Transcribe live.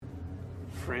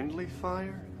Friendly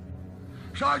fire?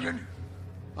 Sergeant,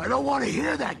 I don't want to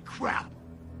hear that crap.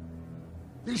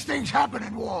 These things happen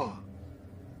in war.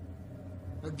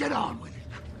 Now get on with it.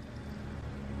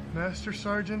 Master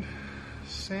Sergeant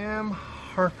Sam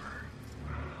Harper.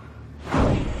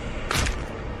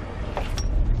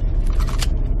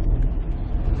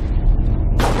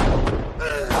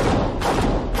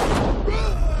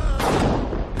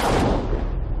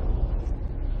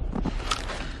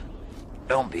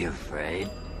 Don't be afraid.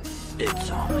 It's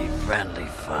only friendly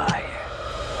fire.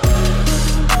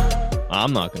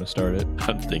 I'm not going to start it.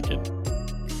 I'm thinking.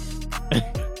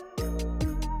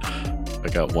 I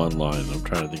got one line. I'm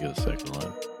trying to think of the second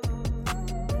line.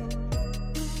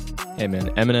 Hey, man,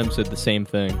 Eminem said the same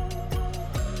thing.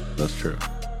 That's true.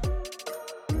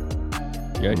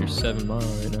 You're at your 7 mile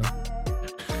right now.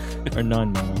 Or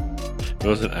 9 mile. It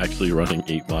wasn't actually running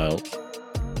 8 miles.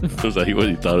 Was that what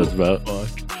he thought it was about? Fuck.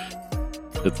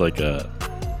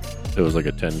 It was like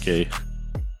a 10K.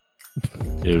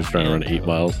 He was trying to run 8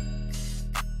 miles.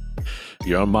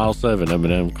 You're on mile 7,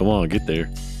 Eminem. Come on, get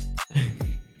there.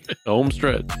 Home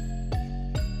stretch.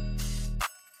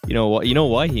 You know what? You know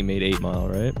why he made 8 Mile,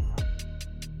 right?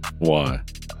 Why?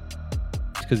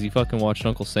 It's because he fucking watched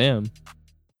Uncle Sam.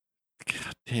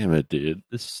 God damn it, dude.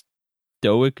 This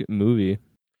stoic movie.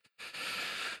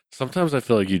 Sometimes I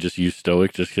feel like you just use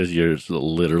stoic just because there's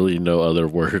literally no other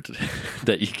word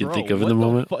that you can think of in the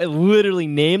moment. I literally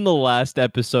named the last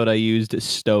episode I used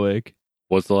stoic.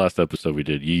 What's the last episode we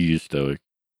did? You used stoic.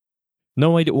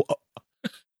 No idea.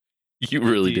 You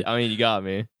really did. I mean, you got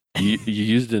me. You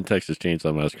used it in Texas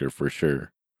Chainsaw Massacre for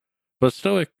sure. But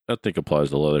stoic, I think, applies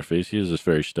to Leatherface. He is just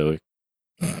very stoic.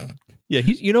 Yeah,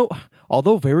 he's, you know,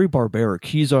 although very barbaric,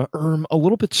 he's a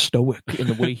little bit stoic in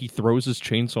the way he throws his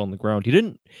chainsaw on the ground.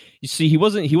 He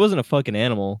wasn't a fucking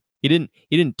animal. He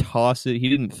didn't toss it. He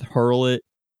didn't hurl it.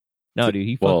 No, dude,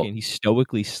 he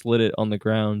stoically slid it on the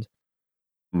ground.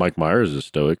 Mike Myers is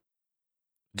stoic.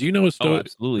 Do you know what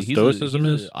absolutely. stoicism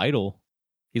he's is? An idol.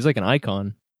 He's like an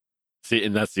icon. See,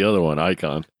 and that's the other one,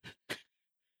 icon.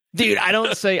 Dude, I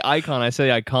don't say icon. I say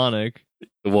iconic.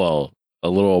 Well, a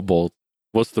little of both.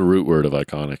 What's the root word of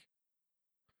iconic?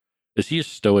 Is he a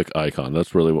stoic icon?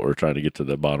 That's really what we're trying to get to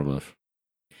the bottom of.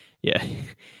 Yeah.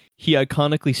 He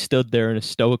iconically stood there in a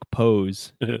stoic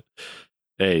pose.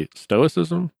 Hey,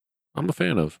 stoicism, I'm a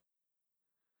fan of.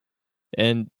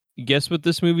 And guess what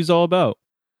this movie's all about?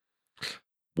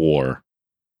 War.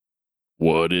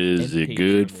 What is it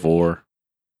good for?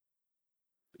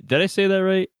 Did I say that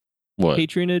right? What?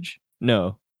 Patronage?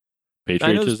 No. Patriotism?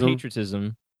 I know it's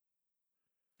patriotism.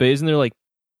 But isn't there like...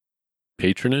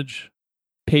 Patronage?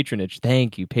 Patronage.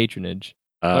 Thank you. Patronage.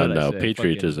 No,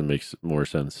 patriotism makes more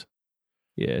sense.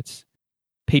 Yeah, it's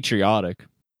patriotic.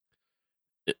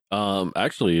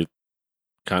 Actually, it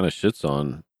kind of shits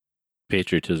on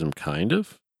patriotism, kind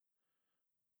of.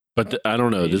 But I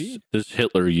don't know. This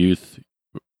Hitler Youth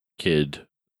kid,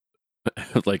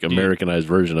 like Americanized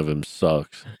version of him,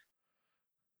 sucks.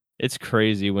 It's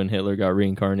crazy when Hitler got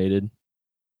reincarnated.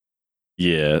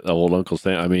 Yeah, old Uncle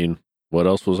Sam. I mean, what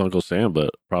else was Uncle Sam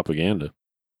but propaganda?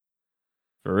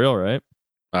 For real, right?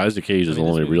 Isaac Hayes is the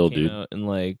only real dude. In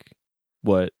like,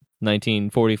 what,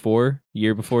 1944?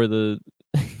 Year before the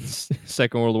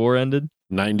Second World War ended?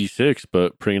 96,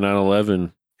 but pre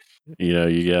 9/11, you know,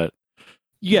 you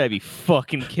gotta be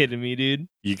fucking kidding me, dude.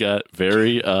 You got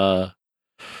very,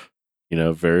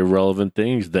 very relevant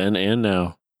things then and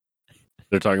now.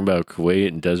 They're talking about Kuwait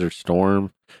and Desert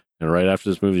Storm. And right after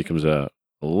this movie comes out,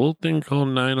 a little thing called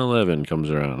 9/11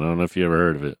 comes around. I don't know if you ever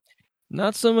heard of it.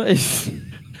 Not so much.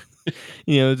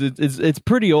 It's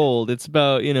pretty old. It's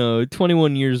about,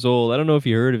 21 years old. I don't know if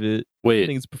you heard of it. Wait. I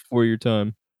think it's before your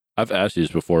time. I've asked you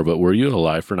this before, but were you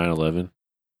alive for 9/11?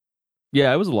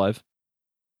 Yeah, I was alive.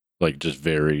 Like, just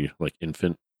very,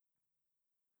 infant?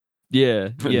 Yeah.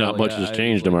 Not much has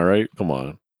changed, am I right? Come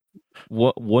on.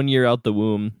 1 year out the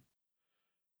womb.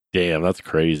 Damn, that's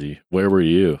crazy. Where were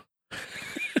you?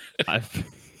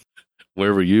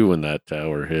 Where were you when that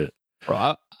tower hit?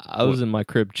 Bro, I was in my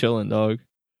crib chilling, dog.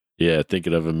 Yeah,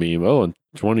 thinking of a meme. Oh, in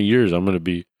 20 years, I'm going to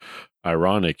be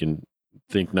ironic and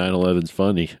think 9/11's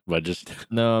funny. But just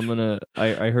no,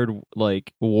 I heard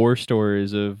war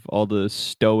stories of all the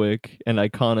stoic and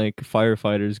iconic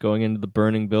firefighters going into the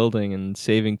burning building and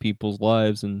saving people's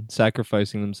lives and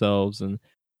sacrificing themselves. And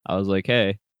I was like,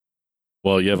 hey.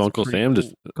 Well, you have Uncle Sam to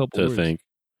thank.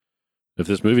 If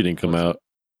this movie didn't come out,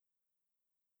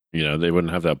 they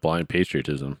wouldn't have that blind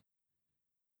patriotism.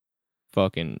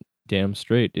 Fucking damn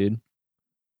straight, dude.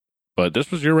 But this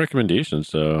was your recommendation,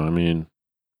 so I mean,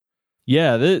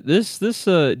 yeah. This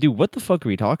dude, what the fuck are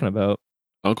we talking about?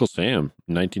 Uncle Sam,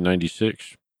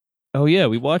 1996. Oh yeah,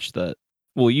 we watched that.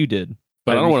 Well, you did.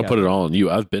 But I don't want to recap put it all on you.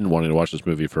 I've been wanting to watch this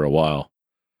movie for a while.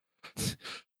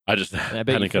 I just And I bet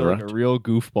you hadn't got feel like around. a real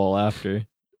goofball after.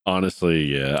 Honestly,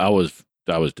 yeah, I was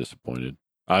disappointed.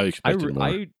 I expected more.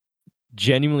 I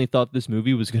genuinely thought this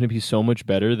movie was going to be so much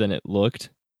better than it looked.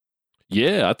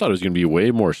 Yeah, I thought it was going to be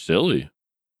way more silly.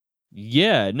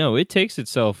 Yeah, no, it takes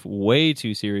itself way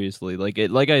too seriously.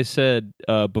 Like I said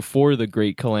before the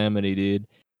Great Calamity, dude,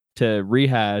 to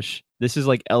rehash, this is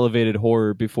like elevated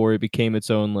horror before it became its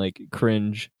own like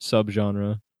cringe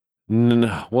subgenre.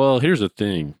 Well, here's the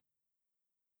thing.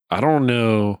 I don't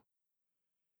know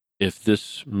if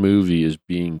this movie is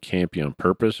being campy on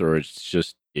purpose or it's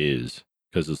just is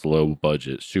because it's low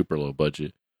budget, super low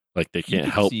budget. Like they can't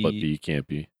could help see- but be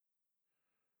campy.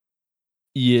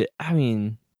 Yeah, I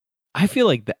mean, I feel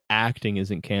like the acting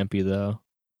isn't campy though.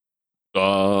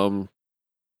 I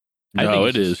think No,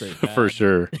 it's it just is straight for bad.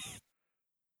 sure.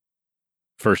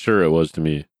 For sure, it was to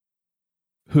me.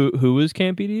 Who is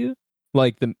campy to you?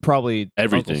 Like the probably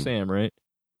Everything. Uncle Sam, right?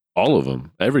 All of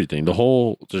them, everything, the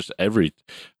whole, just every.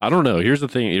 I don't know. Here's the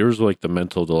thing. Here's like the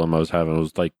mental dilemma I was having. It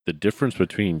was like the difference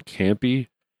between campy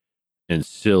and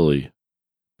silly.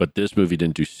 But this movie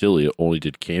didn't do silly. It only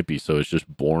did campy. So it's just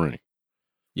boring.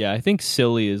 Yeah, I think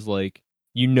silly is like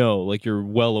like you're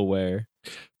well aware.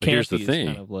 But here's the Campy is thing.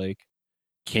 kind of like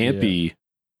Campy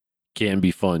can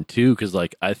be fun too. Cause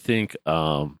like, I think,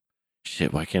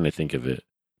 shit, why can't I think of it?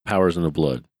 Powers in the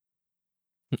Blood.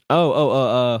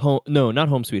 no, not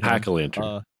Home Sweet Home.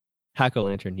 Hack-a-lantern.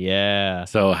 Hack-a-lantern, yeah.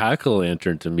 So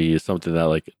Hack-a-lantern to me is something that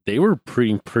like they were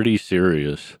pretty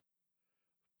serious,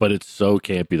 but it's so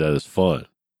campy that it's fun.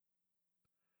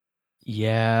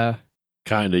 Yeah.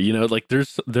 Kind of, like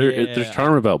there's Yeah,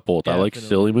 charm about both. I like definitely.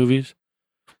 silly movies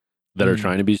that are Mm.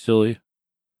 trying to be silly,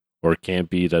 or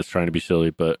campy that's trying to be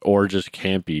silly, or just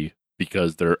campy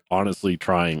because they're honestly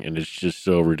trying and it's just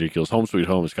so ridiculous. Home Sweet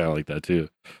Home is kind of like that too.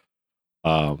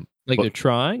 Like but- they're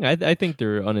trying? I think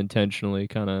they're unintentionally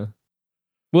kind of.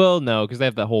 Well, no, because they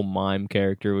have that whole mime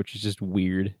character, which is just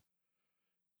weird.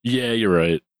 Yeah, you're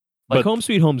right. Like But- Home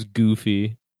Sweet Home's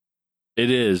goofy. It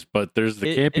is, but there's the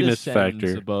It campiness ascends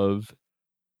factor. above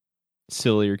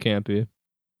silly or campy.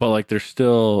 But like there's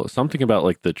still something about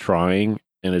like the trying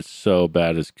and it's so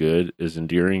bad it's good is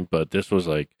endearing, but this was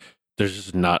like there's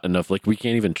just not enough, like we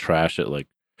can't even trash it like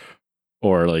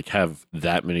or like have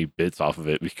that many bits off of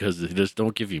it because they just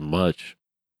don't give you much.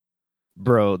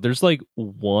 Bro, there's like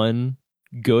one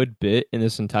good bit in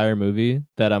this entire movie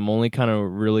that I'm only kind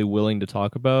of really willing to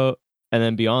talk about. And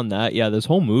then beyond that, yeah, this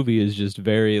whole movie is just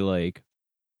very like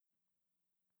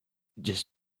just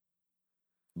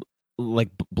like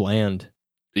bland.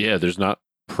 Yeah, there's not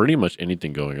pretty much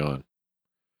anything going on.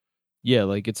 Yeah,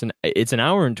 like it's an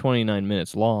hour and 29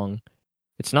 minutes long.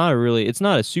 It's not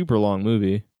a super long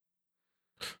movie.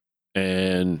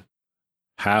 And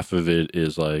half of it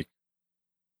is like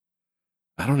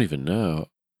I don't even know.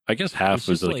 I guess half It's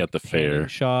was just, like at the panning fair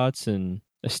shots and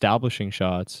establishing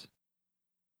shots.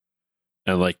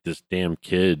 and like this damn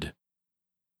kid,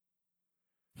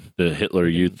 the Hitler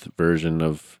Youth version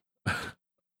of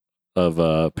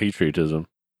patriotism.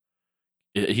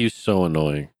 He's so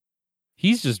annoying.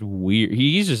 He's just weird.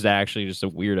 He's just actually just a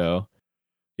weirdo.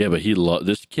 Yeah, but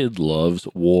this kid loves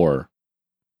war.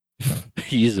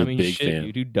 He's a big shit, fan.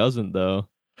 Dude, who doesn't though?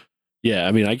 Yeah,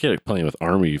 I mean, I get playing with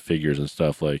army figures and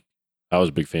stuff. Like, I was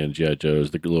a big fan of G.I.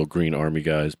 Joe's, the little green army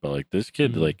guys. But like this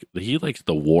kid, Mhm. like he likes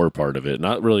the war part of it,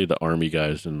 not really the army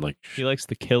guys. And like, He likes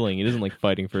the killing. He doesn't like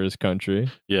fighting for his country.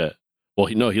 yeah. Well,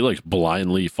 he likes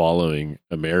blindly following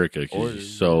America because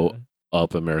he's so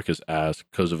up America's ass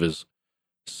because of his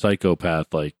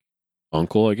psychopath like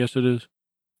uncle, I guess it is.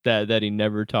 That he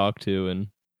never talked to, and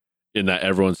And that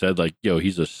everyone said like, "Yo,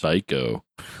 he's a psycho."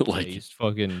 like,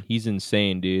 he's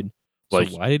insane, dude. Like-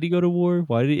 So why did he go to war?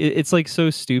 Why did it's like so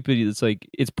stupid? It's like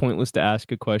it's pointless to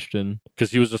ask a question.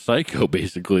 because he was a psycho.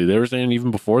 Basically, they were saying even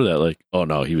before that, like, "Oh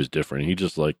no, he was different. He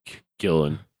just like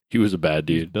killing. He was a bad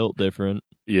He's dude." built different.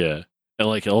 Yeah, and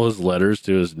like all his letters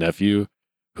to his nephew,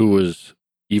 who was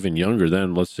even younger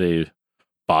than, let's say,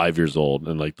 5 years old,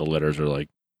 and like the letters are like,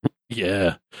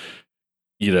 "Yeah,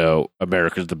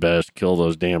 America's the best. Kill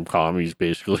those damn commies."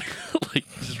 Basically, like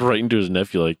just writing to his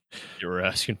nephew, like, You were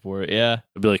asking for it, yeah.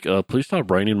 I'd be like, "Please stop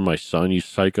writing to my son, you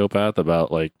psychopath,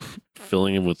 about like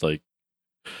filling him with like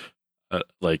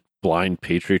blind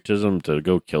patriotism to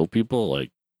go kill people."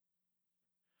 Like,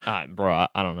 Bro,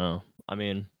 I don't know. I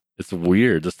mean, it's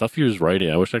weird. The stuff he was writing,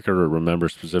 I wish I could remember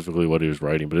specifically what he was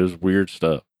writing, but it was weird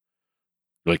stuff.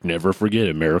 Like, never forget,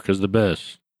 America's the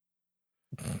best.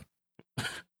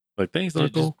 Like, thanks, just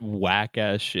Uncle. whack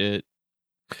ass shit.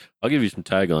 I'll give you some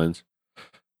taglines.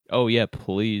 Oh yeah,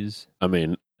 please. I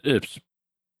mean, it's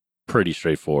pretty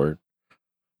straightforward.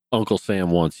 Uncle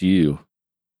Sam wants you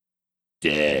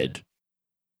dead.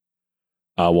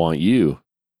 I want you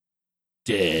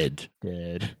dead.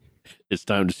 Dead. It's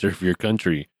time to serve your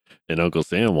country. And Uncle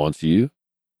Sam wants you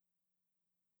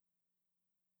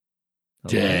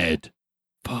dead.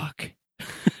 Fuck.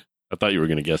 I thought you were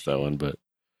going to guess that one, but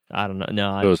I don't know.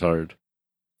 No, it was hard.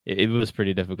 it was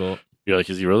pretty difficult. You're like,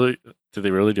 did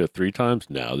they really do it 3 times?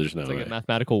 No, there's no It's way. like a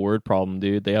mathematical word problem,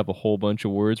 dude. They have a whole bunch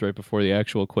of words right before the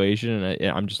actual equation,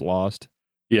 and I'm just lost.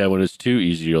 Yeah, when it's too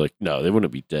easy, you're like, no, they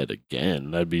wouldn't be dead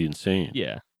again. That'd be insane.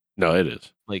 Yeah. No, it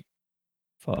is.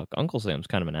 Fuck. Uncle Sam's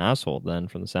kind of an asshole then,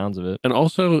 from the sounds of it. And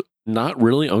also, not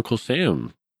really Uncle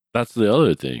Sam. That's the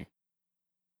other thing.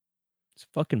 It's a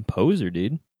fucking poser,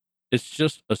 dude. It's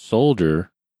just a soldier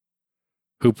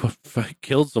who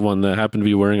killed someone that happened to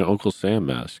be wearing an Uncle Sam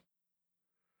mask.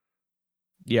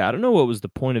 Yeah, I don't know what was the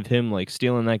point of him like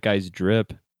stealing that guy's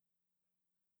drip.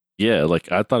 Yeah,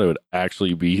 like I thought it would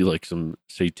actually be like some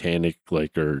satanic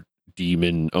like or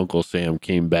demon Uncle Sam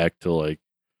came back to like,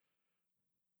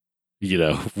 you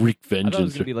know, wreak I thought it was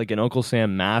vengeance. gonna be like an Uncle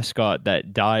Sam mascot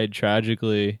that died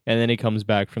tragically, and then he comes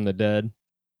back from the dead.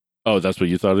 Oh, that's what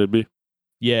you thought it'd be?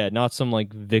 Yeah, not some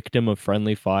like victim of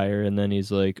friendly fire, and then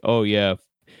he's like, "Oh yeah,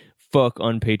 fuck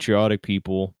unpatriotic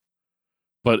people."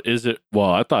 But is it?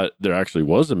 Well, I thought there actually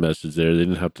was a message there. They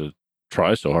didn't have to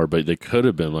try so hard, but they could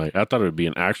have been like, I thought it would be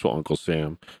an actual Uncle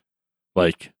Sam,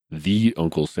 like the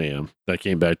Uncle Sam that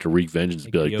came back to wreak vengeance.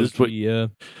 Like Be like, the this is what, OG, yeah.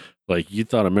 like you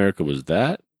thought America was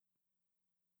that?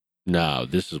 No,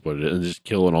 this is what it is. And just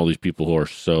killing all these people who are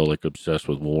so like obsessed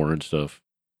with war and stuff.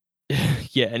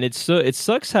 Yeah, and it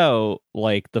sucks how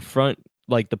like the front,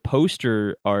 like the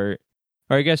poster art,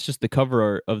 or I guess just the cover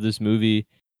art of this movie,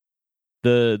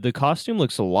 the costume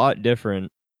looks a lot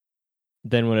different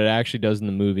than what it actually does in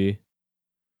the movie.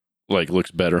 Like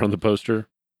looks better on the poster.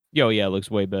 Yo, yeah, it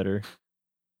looks way better.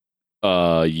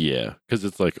 Yeah, because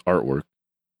it's like artwork.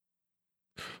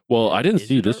 Well, I didn't Is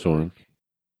see it this artwork? one.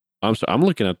 I'm sorry, I'm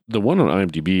looking at the one on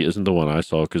IMDb. Isn't the one I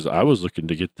saw because I was looking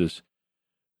to get this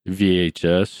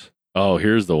VHS. Oh,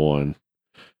 here's the one,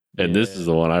 and this is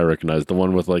the one I recognize. The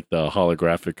one with like the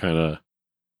holographic kind of.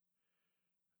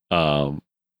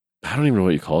 I don't even know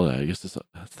what you call that. I guess it's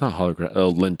not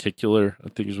holographic. Lenticular, I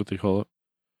think is what they call it.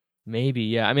 Maybe,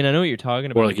 yeah. I mean, I know what you're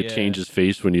talking about. Or like it changes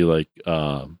face when you like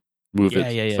move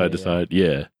it side to side.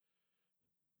 Yeah.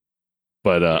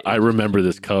 But I remember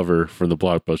this cover from the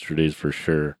Blockbuster days for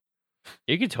sure.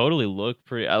 It could totally look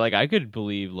pretty. I could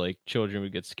believe like children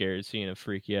would get scared seeing a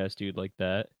freaky ass dude like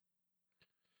that.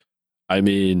 I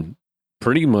mean,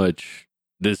 pretty much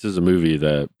this is a movie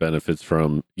that benefits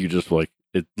from you just like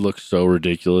it looks so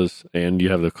ridiculous and you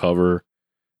have the cover.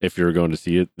 If you're going to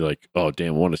see it, you're like, oh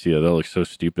damn, I want to see that. That looks so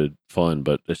stupid fun,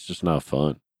 but it's just not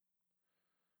fun.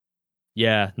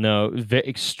 Yeah, no,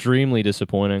 extremely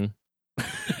disappointing.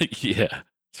 Yeah,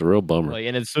 it's a real bummer. Like,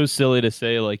 and it's so silly to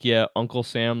say, like, yeah, Uncle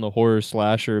Sam, the horror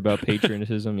slasher about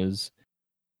patriotism is.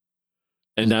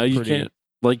 And now you pretty- can't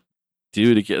like do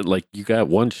it again. Like you got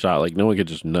one shot. Like no one could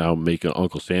just now make an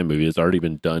Uncle Sam movie. It's already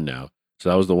been done now. So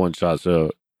that was the one shot. So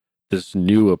this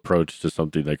new approach to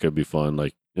something that could be fun,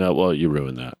 like, yeah, well, you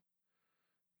ruined that.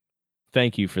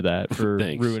 Thank you for that, for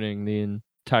Thanks. ruining the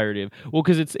entirety of. Well,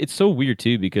 because it's so weird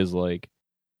too, because like,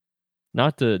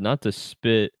 not to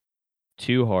spit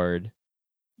too hard,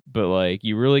 but like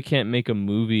you really can't make a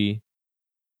movie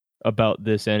about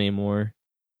this anymore.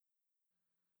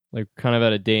 Like, kind of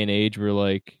at a day and age where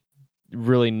like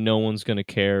really no one's gonna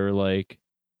care. Like,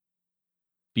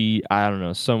 be I don't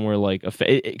know, somewhere like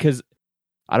because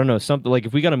I don't know, something like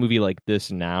if we got a movie like this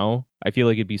now, I feel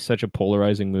like it'd be such a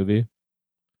polarizing movie.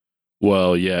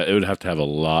 Well, yeah, it would have to have a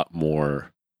lot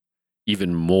more,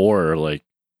 even more like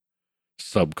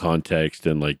subcontext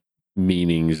and like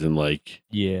meanings and like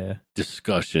Yeah.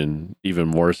 discussion, even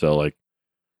more so. Like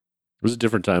it was a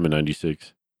different time in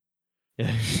 '96.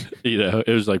 You know,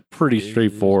 it was like pretty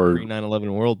straightforward. Pre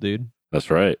 9/11 world, dude. That's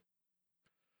right.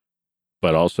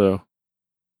 But also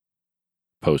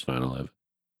post 9/11.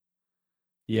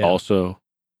 Yeah. Also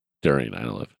during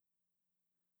 9/11.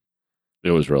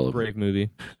 It was relevant. Brave movie.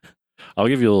 I'll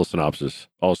give you a little synopsis.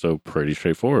 Also pretty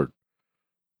straightforward.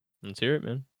 Let's hear it,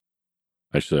 man.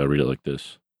 Actually, I'll read it like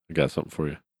this. I got something for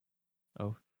you.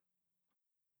 Oh.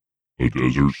 A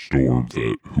desert storm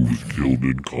vet who was killed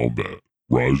in combat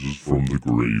rises from the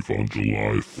grave on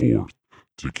July 4th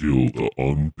to kill the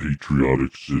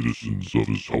unpatriotic citizens of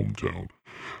his hometown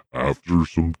after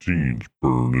some teens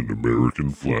burn an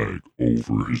American flag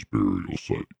over his burial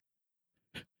site.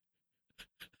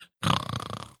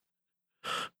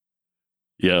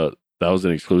 Yeah, that was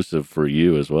an exclusive for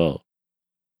you as well.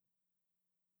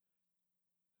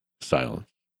 Silence.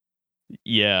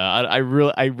 Yeah, I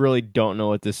really don't know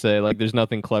what to say. Like, there's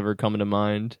nothing clever coming to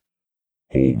mind.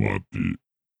 Hold my dick.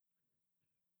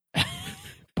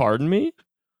 Pardon me?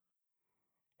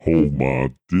 Hold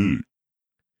my dick.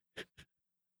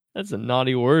 That's a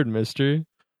naughty word, mister.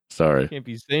 Sorry. Can't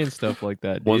be saying stuff like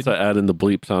that, dude. Once I add in the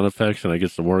bleep sound effects and I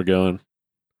get some more going,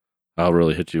 I'll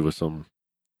really hit you with some.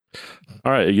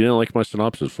 All right, you didn't like my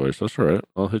synopsis voice. That's all right.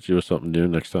 I'll hit you with something new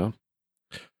next time.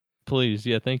 Please,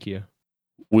 yeah, thank you.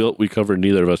 We covered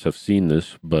neither of us have seen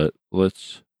this, but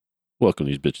let's welcome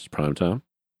these bitches prime time.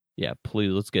 Yeah,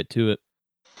 please, let's get to it.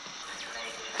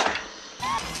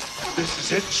 This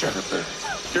is it, Jennifer.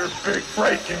 Your big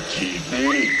breaking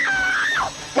TV.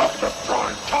 Welcome to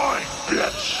prime time,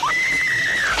 bitch.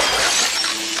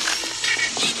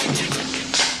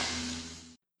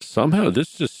 Somehow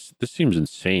this seems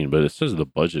insane, but it says the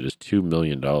budget is $2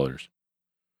 million.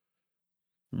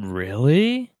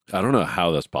 Really? I don't know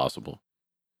how that's possible.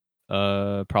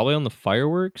 Probably on the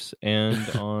fireworks and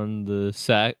on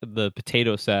the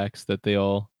potato sacks that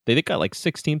they got like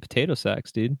 16 potato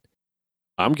sacks, dude.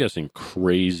 I'm guessing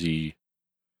crazy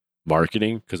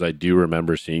marketing because I do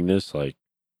remember seeing this, like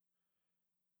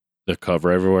the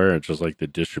cover everywhere and just like the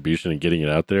distribution and getting it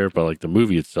out there. But like the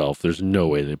movie itself, there's no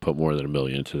way they put more than $1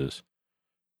 million into this.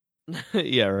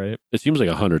 Yeah, right. It seems like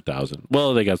 100,000.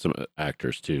 Well, they got some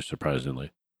actors too,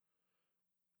 surprisingly.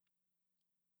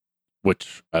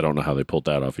 Which I don't know how they pulled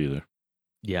that off either.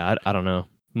 Yeah, I don't know.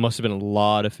 Must have been a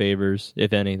lot of favors,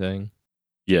 if anything.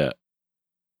 Yeah.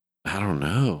 I don't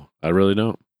know. I really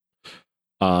don't.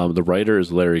 The writer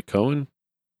is Larry Cohen.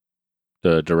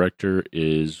 The director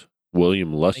is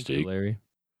William Lustig. Thank you, Larry.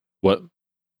 What?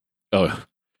 Oh,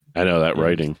 I know that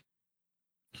writing.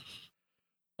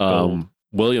 William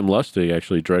Lustig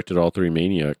actually directed all 3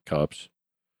 Maniac Cops,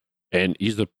 and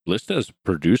he's listed as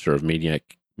producer of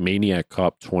Maniac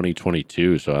Cop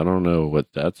 2022. So I don't know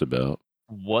what that's about.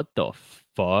 What the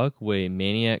fuck? Wait,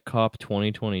 Maniac Cop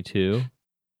 2022?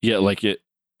 Yeah, like it.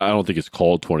 I don't think it's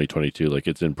called 2022. Like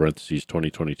it's in parentheses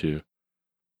 2022.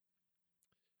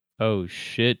 Oh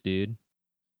shit, dude.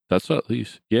 That's at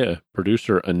least, yeah.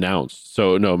 Producer announced.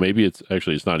 So no, maybe it's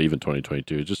not even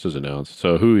 2022. It just says announced.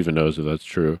 So who even knows if that's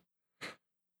true?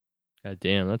 God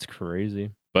damn, that's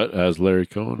crazy. But as Larry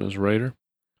Cohen as writer,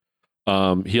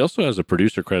 he also has a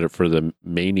producer credit for the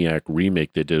Maniac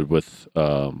remake they did with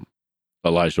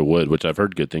Elijah Wood, which I've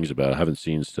heard good things about. I haven't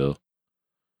seen still.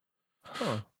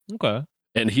 Huh. Okay.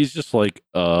 And he's just like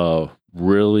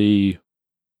really,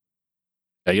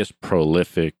 I guess,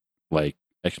 prolific like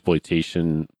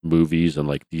exploitation movies and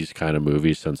like these kind of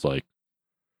movies since like,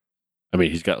 I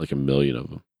mean, he's got like 1 million of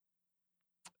them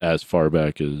as far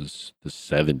back as the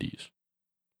 70s.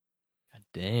 God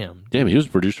damn. Damn, he was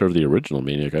producer of the original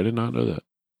Maniac. I did not know that.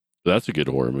 That's a good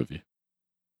horror movie.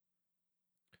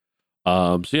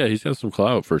 So yeah, he's got some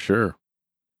clout for sure.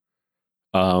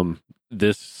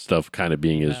 This stuff kind of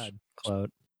being his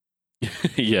clout.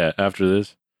 yeah, after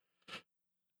this.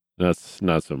 That's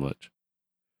not so much.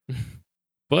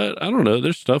 But I don't know,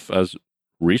 there's stuff as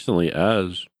recently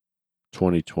as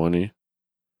 2020.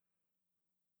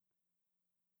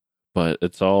 But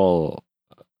it's all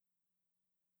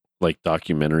like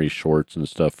documentary shorts and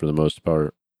stuff for the most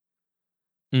part.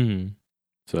 Mm-hmm.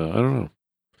 So I don't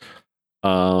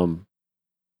know.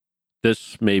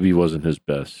 This maybe wasn't his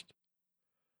best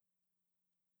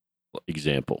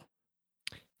example.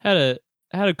 Had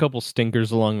a couple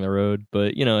stinkers along the road,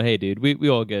 but you know, hey dude, we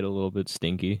all get a little bit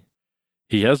stinky.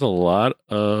 He has a lot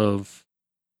of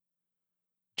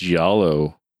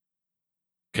Giallo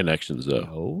connections though.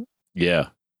 Oh? Yeah.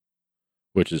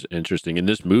 Which is interesting. And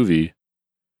this movie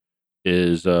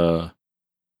is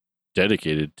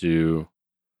dedicated to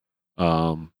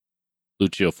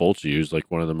Lucio Fulci, who's like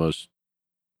one of the most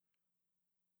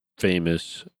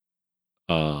famous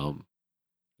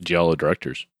Giallo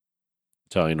directors,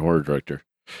 Italian horror director.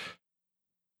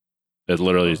 It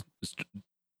literally is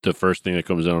the first thing that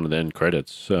comes out on the end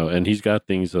credits. So, and he's got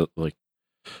things that like,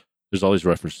 there's all these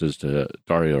references to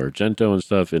Dario Argento and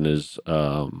stuff in his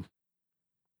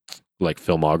like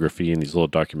filmography and these little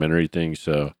documentary things.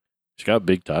 So he's got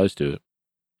big ties to it.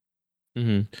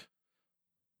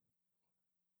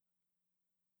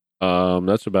 Mm-hmm.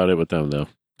 That's about it with them though.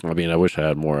 I mean, I wish I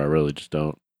had more. I really just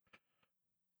don't.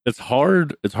 It's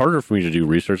hard. It's harder for me to do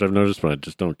research. I've noticed when I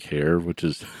just don't care, which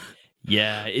is.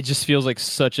 Yeah, it just feels like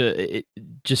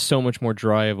just so much more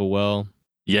dry of a well.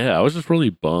 Yeah, I was just really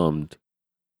bummed.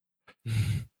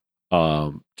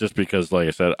 Just because, like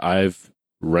I said, I've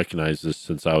recognized this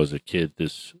since I was a kid.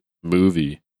 This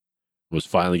movie Was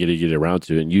finally going to get around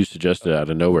to it, and you suggested it out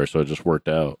of nowhere, so it just worked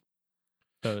out.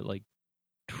 Like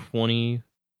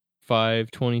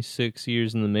 25, 26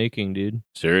 years in the making, dude.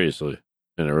 Seriously.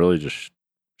 And it really just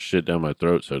shit down my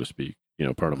throat, so to speak. You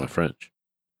know, part of my French.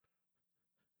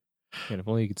 And if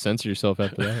only you could censor yourself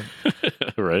after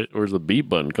that. Right? Where's the beat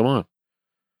button? Come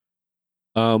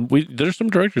on. There's some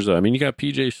directors though. I mean, you got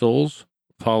PJ Souls,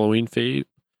 Halloween Fate.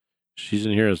 She's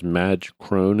in here as Madge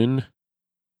Cronin.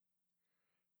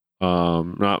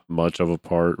 Not much of a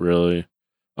part really.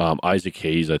 Isaac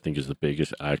Hayes, I think, is the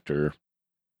biggest actor.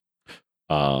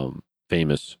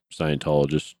 Famous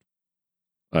Scientologist,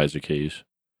 Isaac Hayes,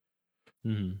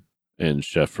 and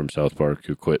chef from South Park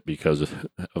who quit because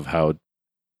of how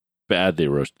bad they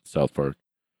roasted South Park.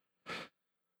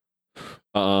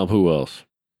 Who else?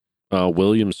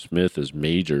 William Smith is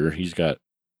Major. He's got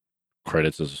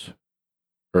credits as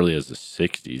early as the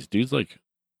 60s. Dude's like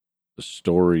a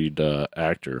storied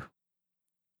actor.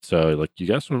 So like you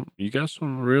got some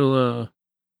real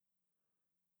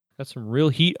got some real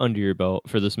heat under your belt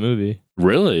for this movie.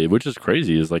 Really, which is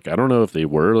crazy. Is like I don't know if they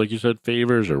were, like you said,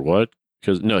 favors or what.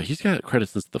 Because no, he's got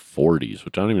credits since the 40s,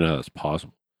 which I don't even know how that's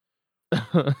possible.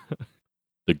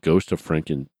 The Ghost of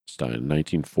Frankenstein,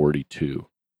 1942.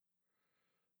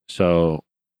 So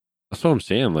that's what I'm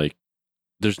saying. Like,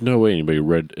 there's no way anybody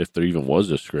read, if there even was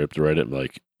a script, read it and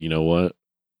like, you know what?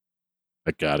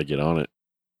 I got to get on it.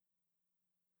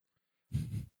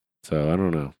 So I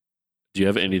don't know. Do you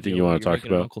have anything you want to talk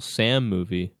about? Uncle Sam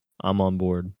movie. I'm on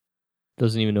board.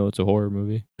 Doesn't even know it's a horror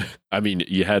movie. I mean,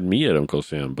 you had me at Uncle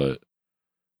Sam, but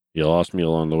you lost me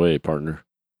along the way, partner.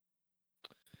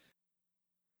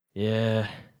 Yeah.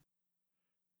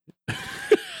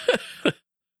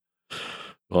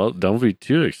 Well, don't be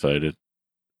too excited.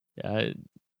 Yeah.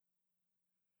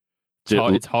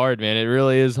 It's hard, man. It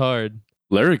really is hard.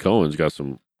 Larry Cohen's got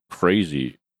some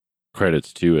crazy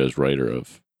credits, too, as writer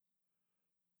of,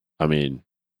 I mean,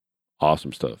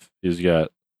 awesome stuff. He's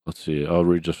got, let's see, I'll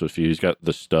read just a few. He's got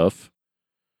The Stuff.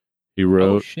 He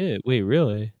wrote. Oh, shit. Wait,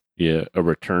 really? Yeah, A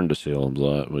Return to Salem's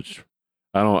Lot, which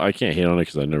I can't hate on it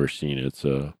because I've never seen it,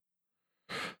 so.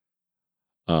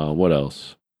 What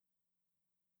else?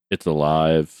 It's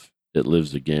Alive. It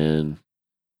Lives Again.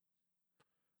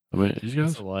 I mean, he's got.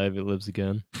 It's Alive. It Lives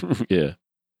Again. Yeah.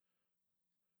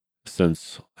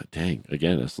 Since, dang,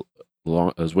 again, it's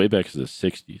long, as way back as the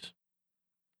 60s.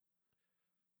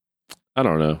 I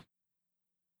don't know.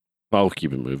 I'll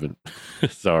keep it moving.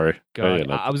 Sorry. God,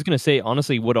 I was going to say,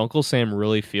 honestly, what Uncle Sam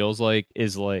really feels like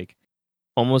is like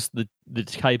almost the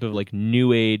type of like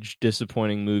new age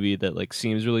disappointing movie that like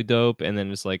seems really dope. And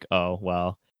then it's like, oh,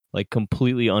 wow. Like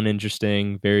completely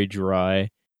uninteresting, very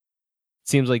dry.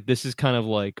 Seems like this is kind of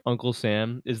like Uncle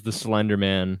Sam is the Slender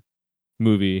Man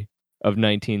movie of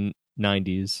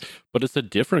 1990s. But it's a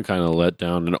different kind of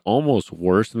letdown and almost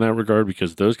worse in that regard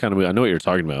because those kind of movies, I know what you're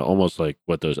talking about, almost like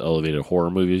what those elevated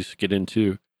horror movies get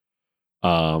into,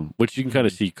 which you can kind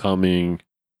of see coming,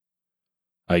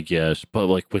 I guess. But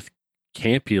like with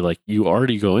campy, like you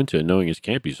already go into it knowing it's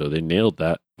campy, so they nailed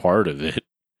that part of it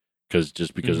because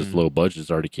it's low budget,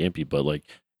 it's already campy. But like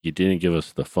you didn't give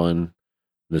us the fun,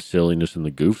 the silliness, and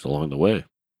the goofs along the way.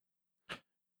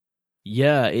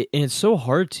 Yeah, and it's so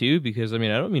hard too because I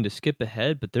mean I don't mean to skip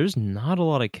ahead, but there's not a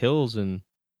lot of kills and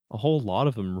a whole lot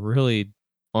of them really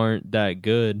aren't that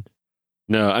good.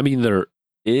 No, I mean there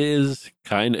is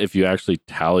kind of if you actually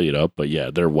tally it up, but yeah,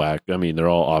 they're whack. I mean they're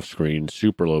all off screen,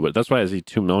 super low, but that's why I see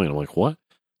 2 million. I'm like, what?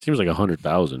 Seems like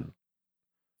 100,000.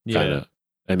 Yeah,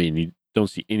 I mean you don't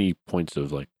see any points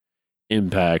of like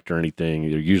impact or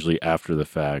anything. They're usually after the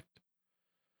fact.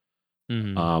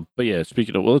 But yeah,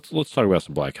 speaking of, let's talk about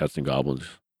some Black Cats and Goblins.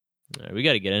 All right, we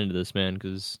got to get into this, man,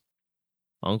 because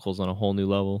Uncle's on a whole new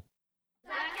level.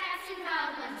 Black cats and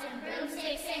goblins and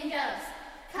broomsticks and ghosts,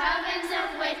 covens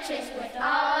of witches with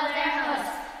all of their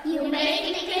hosts. You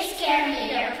may think they scare me,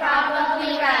 you're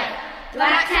probably right.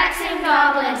 Black cats and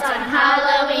goblins on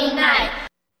Halloween night.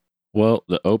 Well,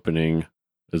 the opening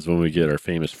is when we get our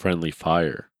famous friendly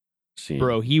fire scene.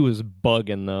 Bro, he was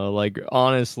bugging though. Like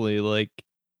honestly, like.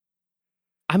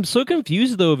 I'm so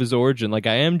confused, though, of his origin. Like,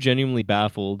 I am genuinely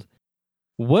baffled.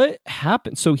 What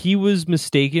happened? So he was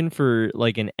mistaken for,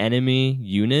 like, an enemy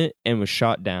unit and was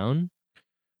shot down?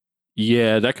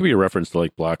 Yeah, that could be a reference to,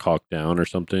 like, Black Hawk Down or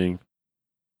something.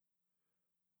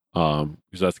 Because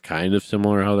that's kind of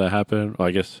similar how that happened, well,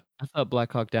 I guess. I thought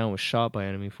Black Hawk Down was shot by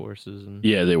enemy forces. And...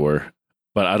 Yeah, they were.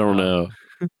 But I don't know.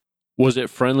 Was it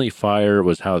friendly fire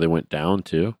was how they went down,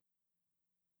 too?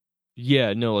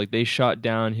 Yeah, no, like, they shot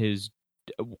down his...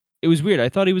 It was weird. I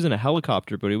thought he was in a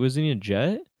helicopter, but he was in a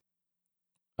jet?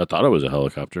 I thought it was a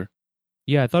helicopter.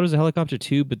 Yeah, I thought it was a helicopter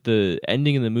too, but the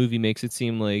ending of the movie makes it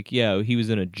seem like, yeah, he was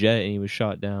in a jet and he was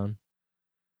shot down.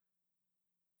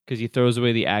 Because he throws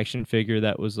away the action figure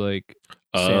that was like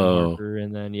Sam Harper,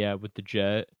 and then, yeah, with the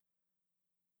jet.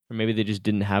 Or maybe they just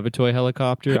didn't have a toy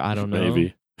helicopter. I don't know.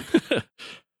 Maybe.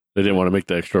 They didn't want to make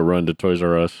the extra run to Toys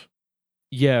R Us.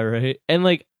 Yeah, right. And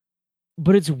like,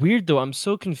 but it's weird though. I'm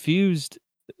so confused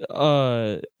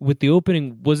with the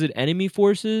opening. Was it enemy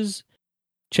forces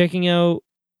checking out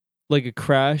like a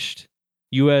crashed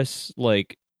US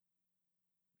like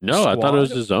No, squad? I thought it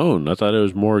was his own. I thought it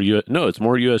was more U.S. No, it's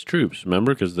more U.S. troops.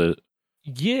 Remember, because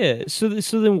yeah. So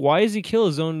then why does he kill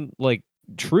his own like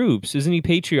troops? Isn't he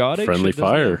patriotic? Friendly Doesn't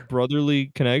he have fire.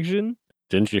 brotherly connection.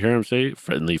 Didn't you hear him say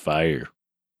friendly fire?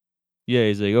 Yeah,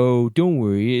 he's like, oh, don't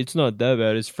worry, it's not that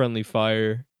bad. It's friendly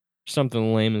fire,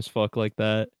 something lame as fuck like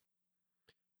that.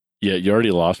 Yeah, you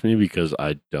already lost me because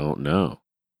I don't know.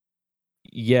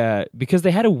 Yeah, because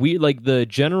they had a weird, like, the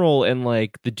general and,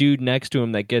 like, the dude next to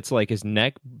him that gets, like, his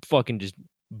neck fucking just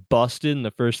busted in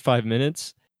the first 5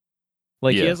 minutes.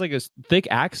 Like, he Yeah. has, like, a thick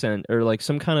accent or, like,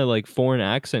 some kind of, like, foreign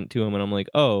accent to him. And I'm like,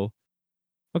 oh,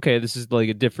 okay, this is, like,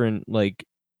 a different, like,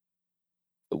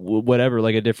 whatever,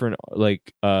 like, a different,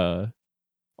 like,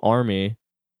 army.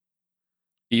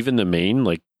 Even the main,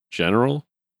 like, general?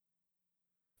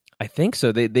 I think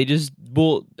so. They just,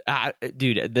 well,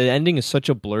 dude, the ending is such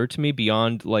a blur to me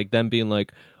beyond like them being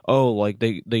like, oh, like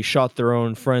they shot their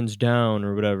own friends down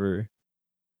or whatever.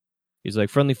 He's like,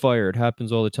 friendly fire, it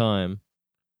happens all the time.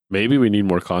 Maybe we need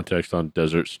more context on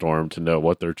Desert Storm to know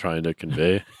what they're trying to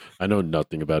convey. I know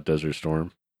nothing about Desert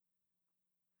Storm.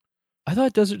 I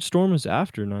thought Desert Storm was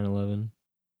after 9/11.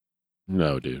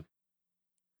 No, dude.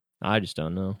 I just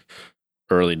don't know.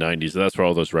 Early 90s. That's where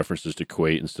all those references to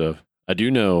Kuwait and stuff. I do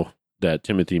know that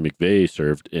Timothy McVeigh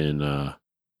served in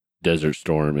Desert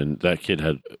Storm, and that kid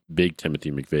had big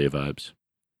Timothy McVeigh vibes.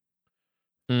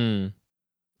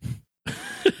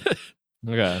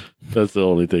 Okay. That's the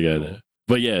only thing I know.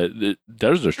 But yeah,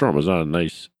 Desert Storm was not a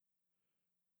nice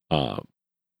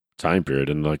time period,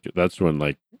 and like that's when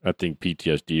like I think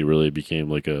PTSD really became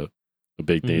like a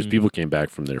big thing. As people came back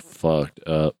from there fucked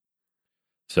up.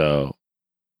 So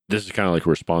this is kind of like a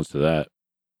response to that.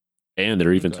 And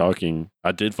they're even talking.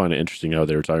 I did find it interesting how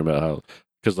they were talking about how,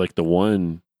 because like the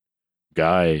one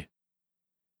guy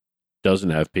doesn't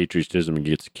have patriotism and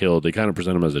gets killed. They kind of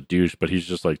present him as a douche, but he's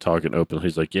just like talking openly.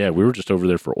 He's like, yeah, we were just over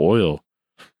there for oil.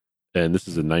 And this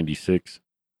is in 96.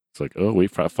 It's like, oh,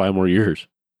 wait for 5 more years.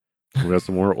 We got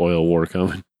some more oil war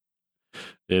coming.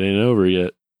 It ain't over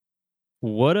yet.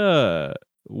 Which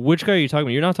guy are you talking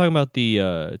about? You're not talking about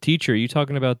the teacher. Are you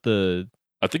talking about the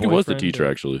I think it was the boyfriend teacher,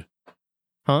 or- actually.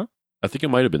 Huh? I think it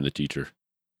might have been the teacher.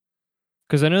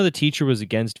 Because I know the teacher was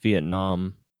against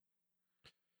Vietnam.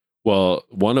 Well,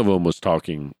 one of them was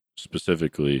talking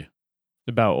specifically.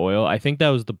 About oil. I think that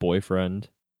was the boyfriend.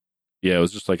 Yeah, it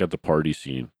was just like at the party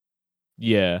scene.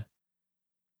 Yeah.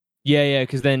 Yeah,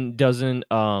 because then doesn't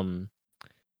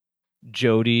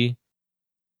Jody,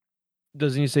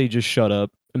 doesn't he say just shut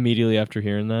up immediately after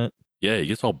hearing that? Yeah, he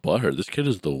gets all butthurt. This kid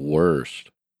is the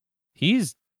worst.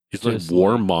 He's like just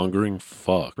warmongering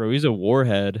fuck. Bro, he's a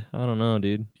warhead. I don't know,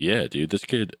 dude. Yeah, dude, this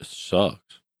kid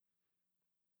sucks.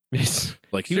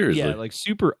 Like, He- seriously. Yeah, like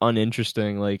super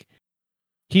uninteresting. Like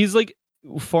he's like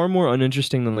far more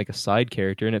uninteresting than like a side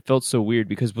character, and it felt so weird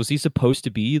because was he supposed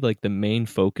to be like the main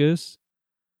focus?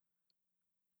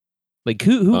 Like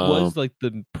who was like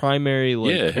the primary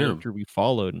like yeah, him. character we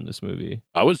followed in this movie?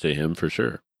 I would say him for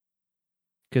sure.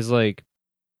 Because like,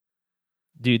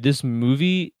 dude, this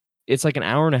movie, it's like an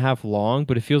hour and a half long,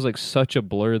 but it feels like such a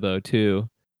blur though too.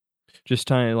 Just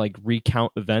trying to like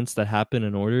recount events that happen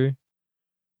in order.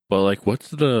 But like, what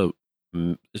are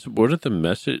the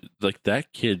message? Like,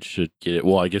 that kid should get it.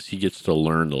 Well, I guess he gets to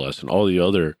learn the lesson. All the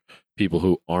other people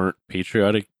who aren't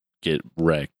patriotic get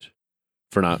wrecked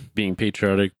for not being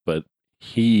patriotic, but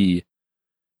he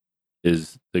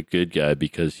is the good guy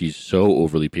because he's so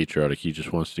overly patriotic. He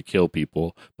just wants to kill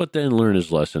people, but then learn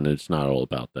his lesson. It's not all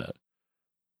about that.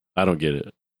 I don't get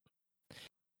it.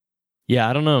 Yeah,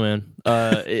 I don't know, man.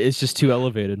 It's just too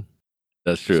elevated.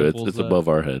 That's true. Simple as It's that. above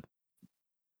our head.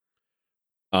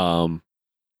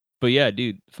 But yeah,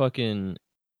 dude, fucking.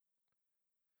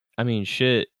 I mean,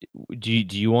 shit. Do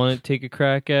you want to take a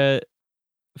crack at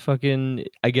fucking?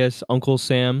 I guess Uncle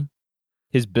Sam,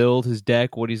 his build, his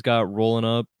deck, what he's got rolling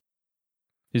up,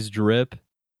 his drip.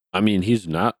 I mean, he's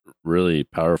not really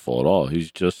powerful at all. He's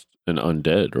just an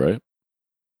undead, right?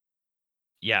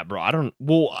 Yeah, bro. I don't.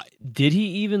 Well, did he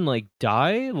even like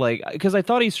die? Like, because I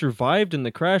thought he survived in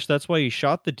the crash. That's why he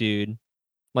shot the dude.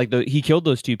 Like he killed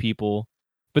those 2 people,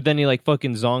 But then he like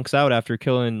fucking zonks out after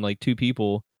killing like 2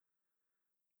 people.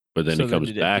 But then So he comes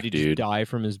did back, did he dude. just die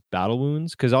from his battle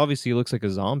wounds? Because obviously he looks like a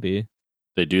zombie.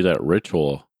 They do that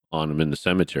ritual on him in the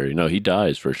cemetery. No, he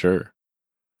dies for sure.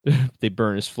 They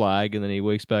burn his flag and then he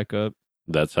wakes back up.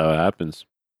 That's how it happens.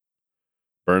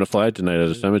 Burn a flag tonight at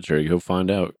a cemetery. Go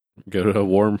find out. Go to a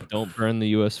warm. Don't burn the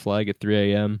U.S. flag at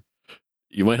 3 a.m.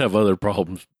 You might have other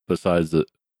problems besides a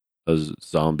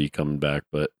zombie coming back,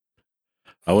 but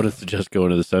I wouldn't suggest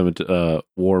going to the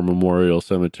War Memorial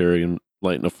Cemetery and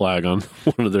lighting a flag on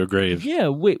one of their graves. Yeah,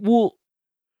 wait, well,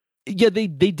 yeah, they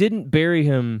didn't bury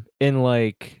him in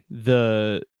like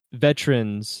the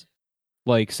veterans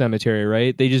like cemetery,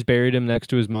 right? They just buried him next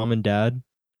to his mom and dad.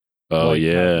 Oh like, how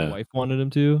yeah, his wife wanted him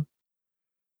to.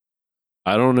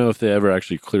 I don't know if they ever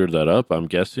actually cleared that up. I'm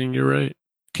guessing you're right.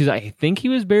 Because I think he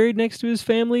was buried next to his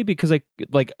family. Because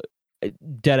like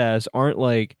dead ass aren't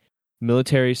like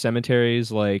military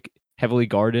cemeteries like heavily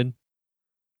guarded.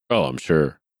 Oh, I'm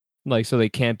sure. Like so they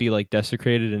can't be like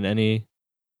desecrated in any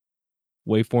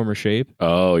way, form, or shape.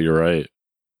 Oh, you're right.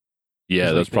 Yeah,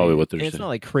 It's that's like probably what they're and saying. it's not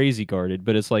like crazy guarded,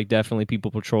 but it's like definitely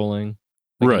people patrolling,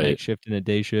 like a Right. night shift and a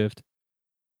day shift.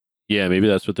 Yeah, maybe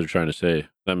that's what they're trying to say.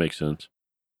 That makes sense.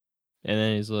 And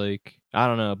then he's like, I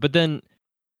don't know. But then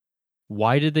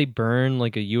why did they burn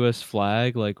like a US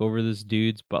flag like over this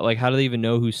dude's but like how do they even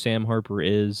know who Sam Harper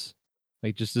is?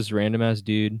 Like just this random ass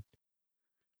dude.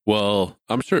 Well,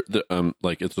 I'm sure that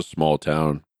like it's a small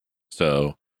town,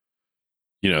 so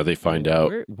they find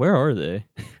out. Where are they?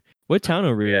 What town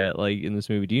are we at like in this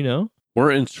movie? Do you know? We're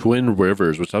in Twin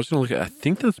Rivers, which I was gonna look at. I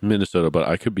think that's Minnesota, but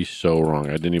I could be so wrong.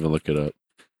 I didn't even look it up.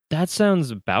 That sounds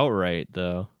about right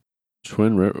though.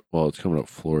 Twin River. Well, it's coming up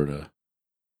Florida.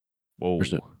 Whoa.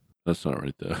 Where's it? That's not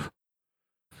right though.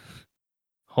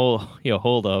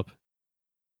 Hold up.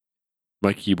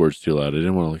 My keyboard's too loud. I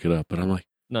didn't want to look it up, but I'm like,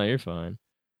 No, you're fine.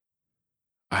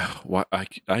 why?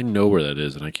 I know where that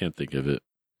is, and I can't think of it.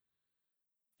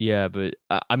 Yeah, but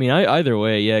I mean, either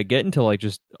way, yeah, get into like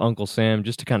just Uncle Sam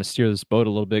just to kind of steer this boat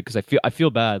a little bit because I feel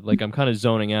bad. Like I'm kind of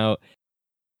zoning out.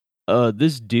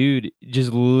 This dude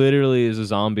just literally is a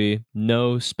zombie,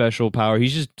 no special power.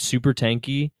 He's just super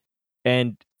tanky,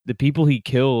 and the people he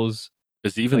kills.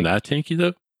 Is he even that tanky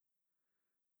though?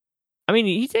 I mean,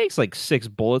 he takes like 6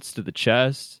 bullets to the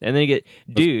chest, and then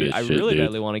dude. I really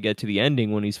badly want to get to the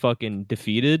ending when he's fucking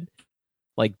defeated.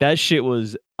 Like that shit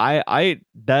was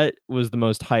that was the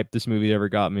most hype this movie ever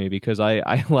got me because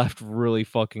I laughed really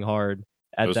fucking hard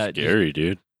at that. Scary,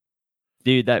 dude.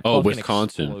 Dude, that fucking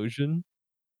Wisconsin explosion.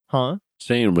 Huh?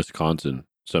 Saying Wisconsin,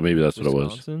 so maybe that's what it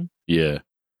was. Yeah.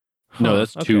 Huh, No,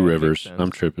 that's okay, Two makes Rivers. sense.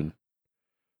 I'm tripping.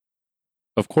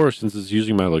 Of course, since it's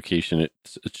using my location,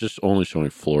 it's just only showing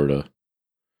Florida.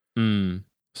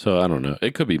 So I don't know.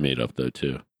 It could be made up though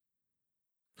too.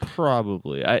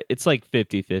 Probably. It's like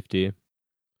 50-50.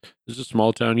 This is a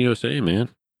small town USA, man.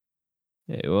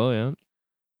 Yeah, well, yeah.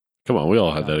 Come on, we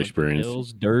all had that Like experience.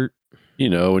 hills, dirt.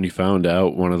 When you found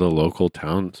out one of the local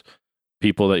towns,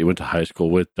 people that you went to high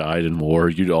school with died in war,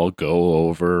 you'd all go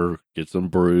over, get some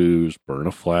brews, burn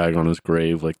a flag on his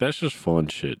grave. Like, that's just fun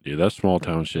shit, dude. That's small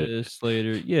town shit.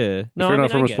 Slater. Yeah. No, if you're I not mean,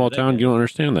 from I a get small it, I town, get you it. don't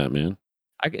understand that, man.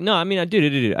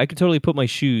 Dude. I could totally put my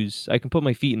shoes. I can put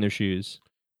my feet in their shoes.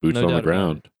 Boots No on doubt the about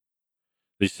ground.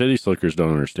 These city slickers don't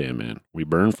understand, man. We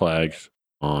burn flags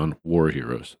on war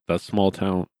heroes. That's small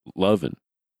town loving.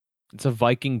 It's a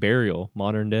Viking burial,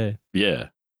 modern day. Yeah.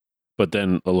 But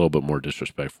then a little bit more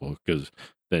disrespectful because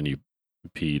then you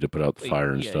pee to put out the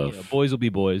fire and stuff. Yeah, boys will be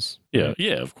boys. Yeah, right?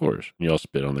 yeah, of course. And you all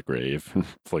spit on the grave and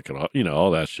flick it off, all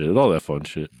that shit, all that fun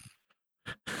shit.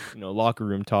 Locker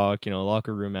room talk,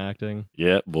 locker room acting.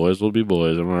 Yeah, boys will be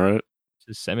boys, am I right? It's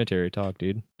just cemetery talk,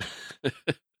 dude.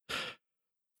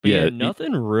 Yeah,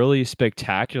 nothing really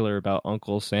spectacular about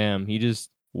Uncle Sam. He just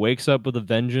wakes up with a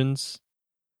vengeance.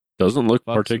 Doesn't look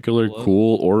Fucks particularly people up.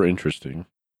 cool or interesting.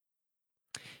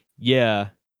 Yeah.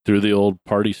 Through the old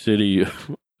Party City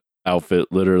outfit,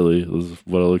 literally, this is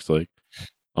what it looks like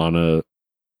on a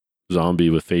zombie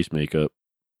with face makeup.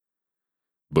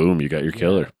 Boom, you got your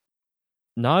killer.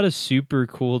 Not a super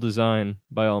cool design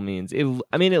by all means. It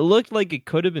looked like it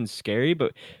could have been scary,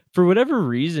 but for whatever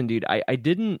reason, dude, I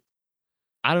don't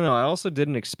know. I also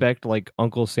didn't expect like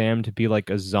Uncle Sam to be like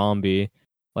a zombie.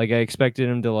 Like I expected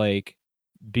him to like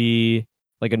be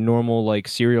like a normal like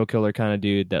serial killer kind of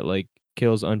dude that like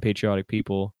kills unpatriotic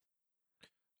people.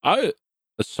 I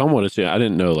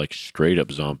didn't know like straight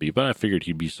up zombie, but I figured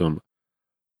he'd be some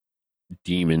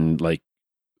demon like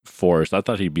forest. I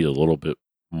thought he'd be a little bit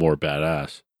more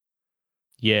badass.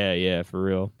 Yeah, for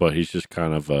real. But he's just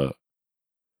kind of a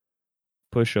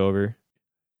pushover.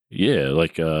 Yeah,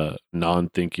 like a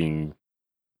non-thinking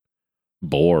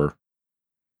Bore.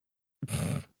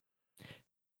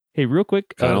 Hey, real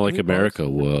quick. Kind of can like we America.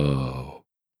 pause? Whoa.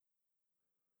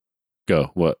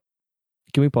 Go. What?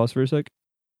 Can we pause for a sec?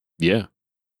 Yeah.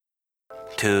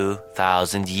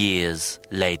 2,000 years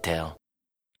later.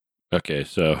 Okay,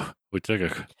 so we took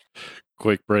a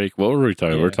quick break. What were we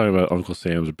talking about? We're talking about Uncle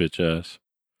Sam's bitch ass.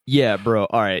 Yeah, bro.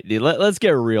 All right, dude. Let's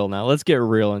get real now. Let's get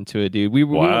real into it, dude. We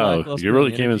were Wow, lackluster you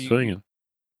really in came in energy. swinging.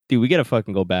 Dude, we gotta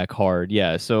fucking go back hard.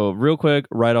 Yeah. So real quick,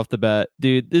 right off the bat,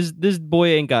 dude, this boy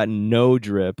ain't got no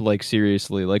drip. Like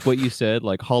seriously, like what you said,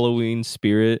 like Halloween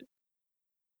spirit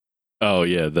Oh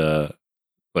yeah, the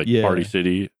Yeah. Party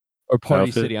City. or Party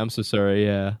Outfit? City. I'm so sorry.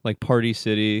 Yeah, like Party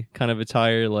City kind of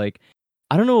attire. Like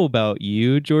I don't know about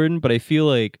you, Jordan, but I feel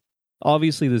like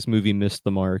obviously this movie missed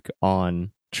the mark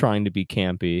on trying to be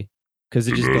campy because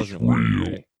it just That's doesn't work.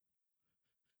 real. Right?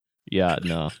 Yeah,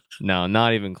 no,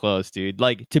 not even close, dude.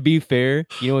 Like, to be fair,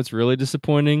 you know what's really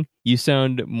disappointing? You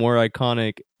sound more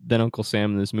iconic than Uncle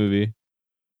Sam in this movie.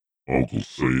 Uncle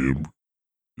Sam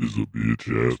is a bitch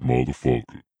ass motherfucker.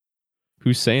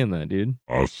 Who's saying that, dude?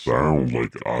 I sound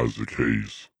like Isaac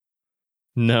Hayes.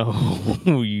 No,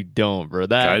 you don't, bro.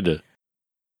 That Kinda.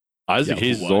 Isaac Yeah,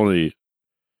 Hayes is what? the only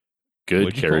good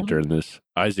What'd you call character him? in this.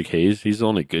 Isaac Hayes, he's the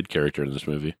only good character in this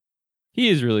movie. he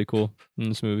is really cool in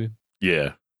this movie.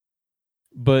 Yeah.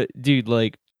 But dude,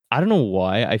 like, I don't know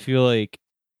why. I feel like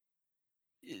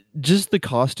just the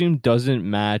costume doesn't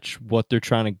match what they're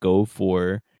trying to go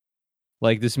for.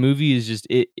 Like this movie is just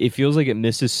it feels like it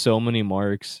misses so many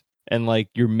marks, and like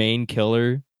your main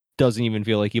killer doesn't even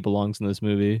feel like he belongs in this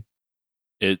movie.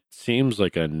 It seems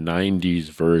like a 90s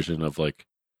version of like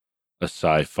a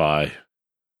sci-fi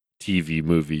TV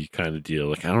movie kind of deal.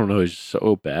 Like, I don't know, it's just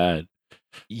so bad.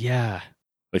 Yeah.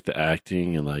 Like the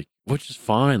acting and like, which is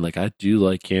fine. Like, I do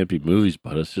like campy movies,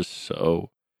 but it's just so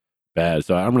bad.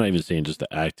 So I'm not even saying just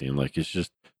the acting. Like, it's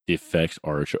just the effects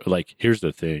are like. Here's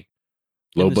the thing: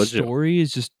 low And the budget. story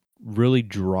is just really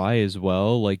dry as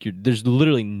well. Like there's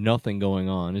literally nothing going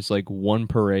on. It's like one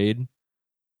parade.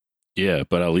 Yeah,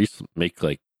 but at least make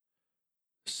like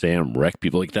Sam wreck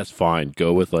people. Like, that's fine.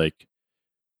 Go with like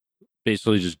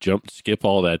basically just skip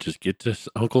all that. Just get to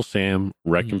Uncle Sam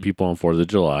wrecking Mhm. people on 4th of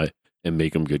July and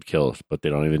make them good kills. But they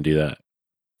don't even do that.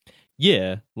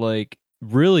 Yeah, like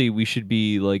really we should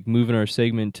be like moving our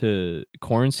segment to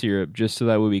corn syrup just so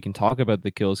that way we can talk about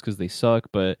the kills because they suck.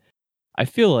 But I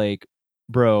feel like,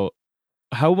 bro,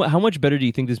 how much better do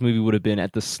you think this movie would have been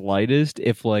at the slightest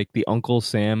if like the Uncle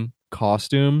Sam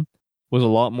costume was a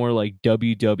lot more like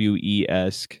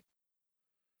WWE-esque?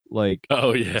 Like,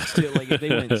 Oh yeah, like if they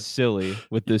went silly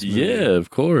with this movie. yeah, of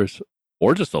course.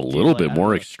 Or just a little like, bit I more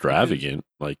don't know, extravagant.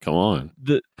 Like, come on.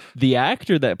 The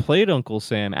actor that played Uncle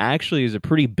Sam actually is a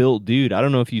pretty built dude. I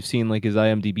don't know if you've seen like his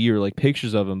IMDb or like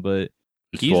pictures of him, but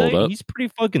It's swelled up. he's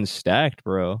pretty fucking stacked,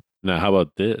 bro. Now, how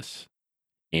about this?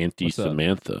 Auntie What's up?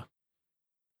 Samantha.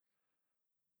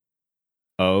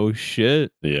 Oh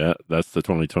shit. Yeah, that's the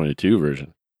 2022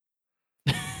 version.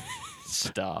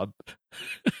 Stop.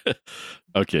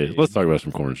 Okay, let's talk about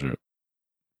some corn syrup.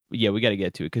 Yeah, we got to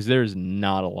get to it because there's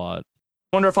not a lot.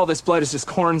 I wonder if all this blood is just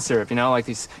corn syrup, you know? Like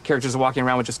these characters are walking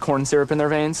around with just corn syrup in their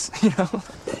veins, you know?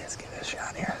 Let's give it a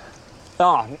shot here.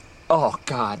 Oh,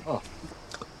 God.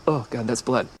 Oh, God, that's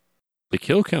blood. The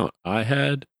kill count I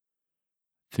had,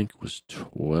 I think, was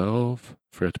 12.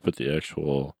 Forgot to put the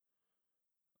actual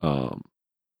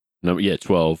number. Yeah,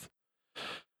 12.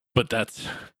 But that's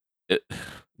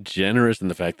generous in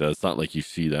the fact that it's not like you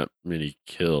see that many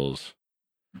kills.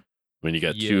 I mean, you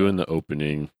got 2 in the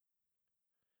opening.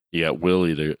 You got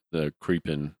Willie, the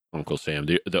creeping Uncle Sam,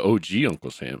 the OG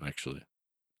Uncle Sam, actually.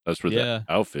 That's where that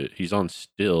outfit. He's on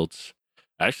stilts.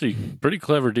 Actually, pretty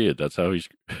clever dude. That's how he's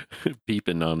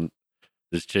peeping on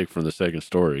this chick from the second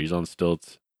story. He's on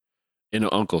stilts in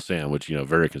Uncle Sam, which,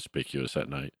 very conspicuous at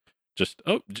night. Just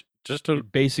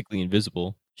Basically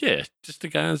invisible. Yeah, just a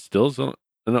guy on stilts in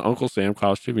an Uncle Sam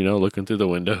costume, looking through the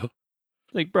window.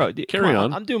 Like, bro, Carry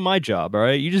on. I'm doing my job, all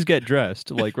right? You just get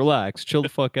dressed. Like, relax. Chill the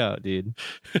fuck out, dude.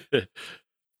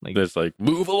 Like, That's like,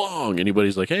 move along.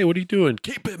 Anybody's like, hey, what are you doing?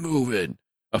 Keep it moving.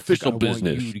 Official I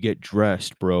business. want you to get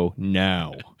dressed, bro,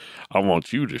 now. I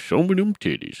want you to show me them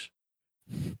titties.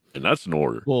 And that's an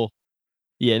order. Well,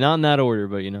 yeah, not in that order,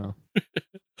 but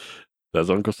That's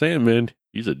Uncle Sam, man.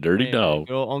 He's a dirty Hey, dog.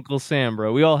 Go Uncle Sam,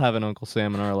 bro. We all have an Uncle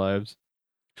Sam in our lives.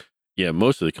 Yeah,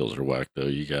 most of the kills are whack, though.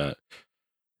 You got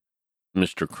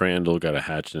Mr. Crandall got a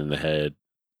hatchet in the head.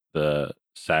 The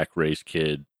sack race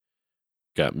kid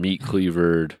got meat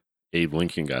cleavered. Abe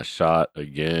Lincoln got shot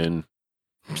again.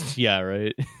 Yeah,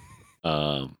 right.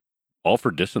 All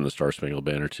for dissing the Star Spangled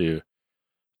Banner, too.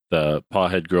 the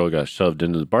pothead girl got shoved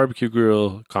into the barbecue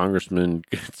grill. Congressman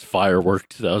gets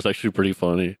fireworked. That was actually pretty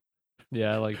funny.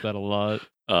 Yeah, I like that a lot.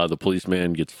 The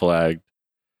policeman gets flagged.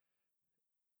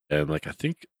 And, like, I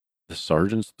think the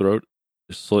sergeant's throat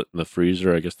is slit in the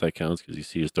freezer. I guess that counts because you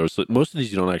see his throat slit. Most of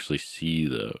these you don't actually see,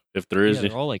 though. If there is...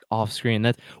 they're all, like, off-screen.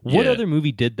 That's What other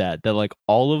movie did that? That, like,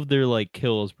 all of their, like,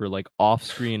 kills were, like,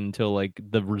 off-screen until, like,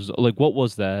 the result... Like, what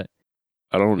was that?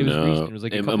 I don't It was know. recent. It was,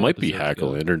 like, a It couple might be episodes ago.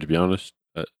 Hack-O-Lantern, to be honest.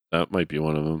 That might be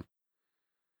one of them.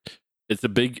 It's a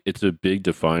big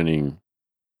defining...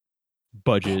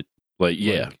 Budget. Like,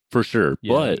 yeah, Like, for sure.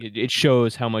 Yeah, But it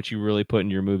shows how much you really put in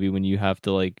your movie when you have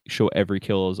to, like, show every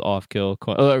kill as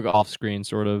off-screen,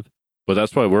 sort of. But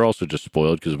that's why we're also just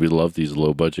spoiled because we love these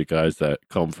low budget guys that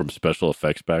come from special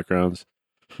effects backgrounds.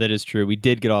 That is true. We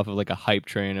did get off of, like, a hype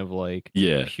train of, like,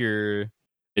 Yeah. pure...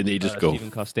 And they just go...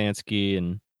 Steven Kostansky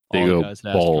and They all go the guys at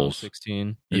Astro balls.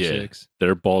 16 or Yeah. 6.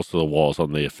 They're balls to the walls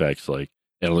on the effects. Like,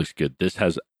 and it looks good. This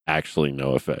has actually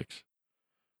no effects.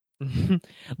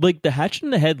 Like, the hatchet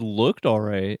in the head looked all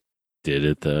right. Did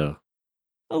it, though?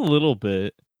 A little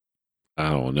bit. I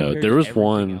don't know. compared There to was everything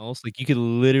one... else. Like, you could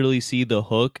literally see the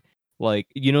hook. Like,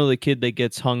 you know the kid that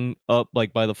gets hung up,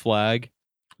 like, by the flag?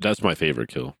 That's my favorite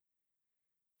kill.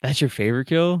 That's your favorite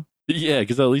kill? Yeah,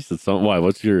 because at least it's something. Why?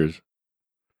 What's yours?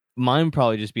 Mine would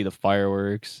probably just be the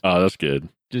fireworks. Oh, that's good.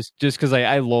 Just because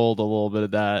I lulled a little bit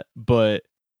of that. But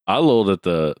I lulled at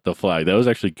the flag. That was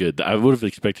actually good. I would have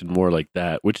expected more like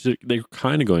that, which they're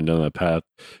kind of going down that path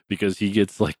because he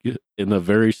gets, like, in a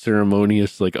very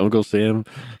ceremonious, like, Uncle Sam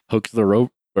hooks the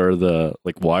rope or the,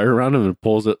 like, wire around him and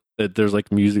pulls it. There's,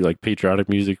 like, music, like patriotic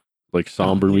music, like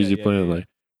somber music playing, like,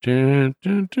 dun,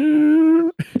 dun,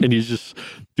 dun, and he's just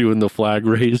doing the flag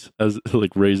raise as,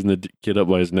 like, raising the kid up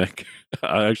by his neck.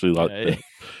 I actually thought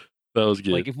that was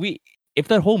good. like, if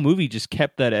that whole movie just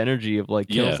kept that energy of, like,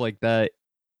 kills like that,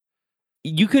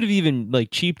 you could have even, like,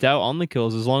 cheaped out on the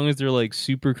kills as long as they're, like,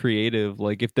 super creative.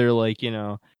 Like, if they're, like, you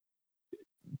know,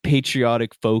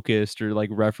 patriotic focused or,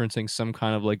 like, referencing some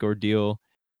kind of, like, ordeal.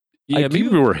 Yeah, maybe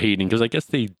we were hating because I guess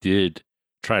they did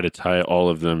try to tie all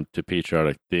of them to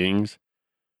patriotic things,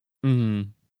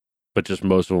 but just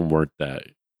most of them weren't that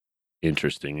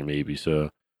interesting, maybe. So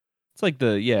it's like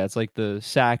the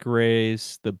sack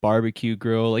race, the barbecue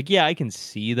grill. Like, yeah, I can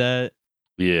see that.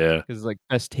 Yeah, because it's like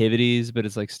festivities, but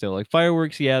it's like still like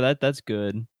fireworks. Yeah, that's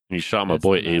good. And you shot my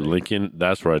boy Abe Lincoln.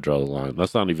 That's where I draw the line.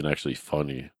 That's not even actually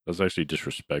funny. That's actually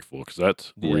disrespectful because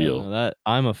that's real. No, that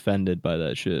I'm offended by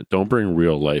that shit. Don't bring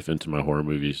real life into my horror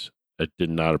movies. I did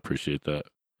not appreciate that.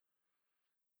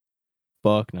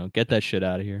 Fuck no, get that shit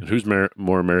out of here. And who's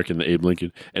more American than Abe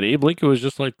Lincoln? And Abe Lincoln was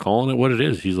just like calling it what it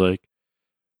is. He's like,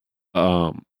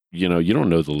 you know, you don't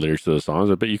know the lyrics to the songs.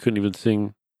 I bet you couldn't even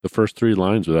sing the first 3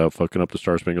 lines without fucking up the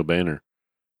Star Spangled Banner.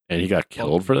 And he got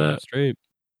killed for that? Straight.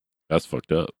 That's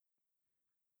fucked up.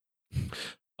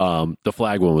 The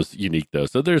flag one was unique though.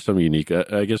 So there's some unique.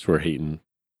 I guess we're hating.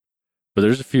 But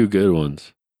there's a few good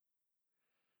ones.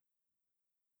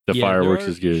 The fireworks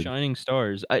is good. Shining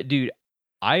stars.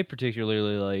 I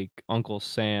particularly like Uncle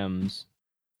Sam's,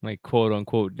 like, quote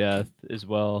unquote death as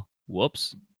well.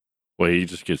 Whoops. Well, he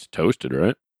just gets toasted,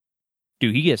 right?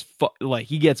 Dude, he gets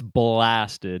he gets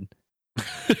blasted.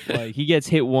 Like, he gets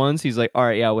hit once. He's like, all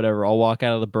right, yeah, whatever. I'll walk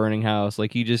out of the burning house.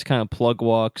 Like, he just kind of plug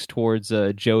walks towards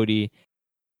Jody.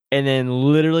 And then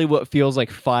literally what feels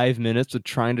like 5 minutes of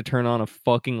trying to turn on a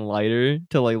fucking lighter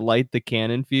to, like, light the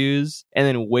cannon fuse. And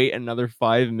then wait another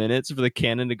 5 minutes for the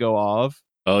cannon to go off.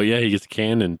 Oh, yeah, he gets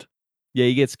cannoned. Yeah,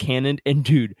 he gets cannoned. And,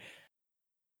 dude,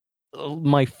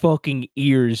 my fucking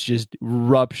ears just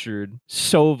ruptured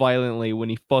so violently when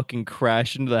he fucking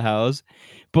crashed into the house.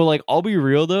 But, like, I'll be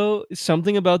real, though.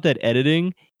 Something about that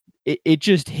editing, it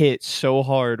just hit so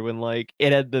hard when, like,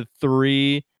 it had the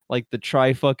 3, like,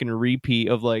 the fucking repeat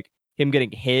of, like, him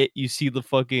getting hit. You see the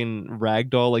fucking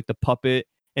ragdoll, like, the puppet,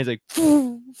 and it's like,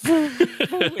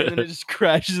 and then it just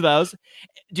crashes the house.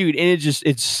 Dude, and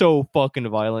it's so fucking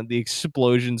violent. The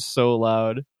explosion's so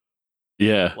loud.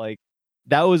 Yeah. Like,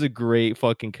 that was a great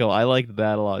fucking kill. I liked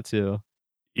that a lot, too.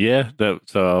 Yeah,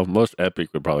 so most epic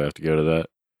would probably have to go to that.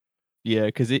 Yeah,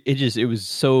 because it was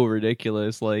so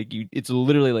ridiculous. Like, it's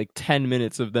literally like 10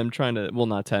 minutes of them trying to, well,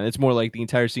 not 10. It's more like the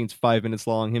entire scene's 5 minutes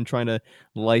long. Him trying to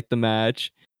light the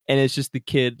match, and it's just the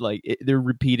kid, like, they're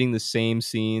repeating the same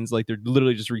scenes. Like, they're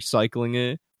literally just recycling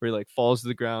it. Where he, like, falls to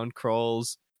the ground,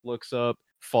 crawls, looks up,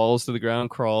 falls to the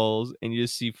ground, crawls, and you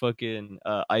just see fucking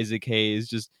Isaac Hayes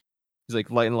he's like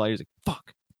lighting the light. He's like,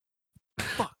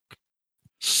 fuck,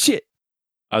 shit.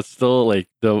 I still like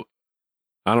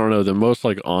I don't know, the most,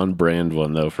 like, on brand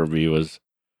one though for me was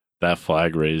that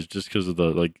flag raise, just because of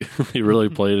the, like, he really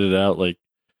played it out. Like,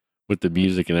 with the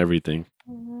music and everything.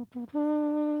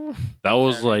 That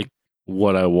was like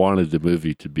what I wanted the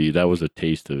movie to be. That was a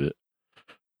taste of it.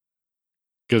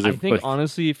 Because I think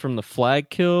honestly, from the flag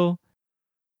kill,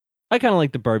 I kind of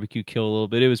like the barbecue kill a little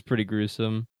bit. It was pretty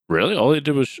gruesome. Really, all they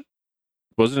did was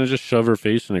wasn't it just shove her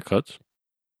face and it cuts?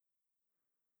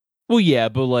 Well, yeah,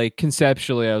 but like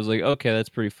conceptually, I was like, okay, that's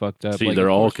pretty fucked up. See, like, they're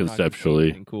of all course we're not gonna see conceptually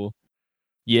anything cool.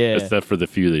 Yeah, except for the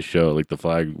few they show, like the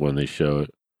flag when they show it.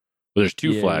 Well, there's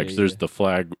two Yeah, flags. yeah, There's yeah. the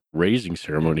flag raising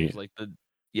ceremony. It was like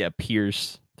the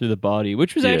pierce through the body,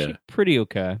 which was Yeah. actually pretty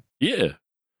okay. Yeah,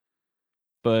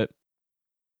 But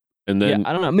and then yeah,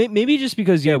 I don't know. Maybe just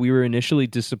because we were initially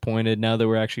disappointed. Now that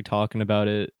we're actually talking about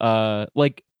it,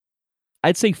 like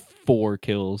I'd say 4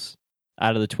 kills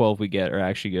out of the 12 we get are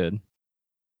actually good.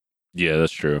 yeah,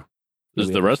 that's true. We Because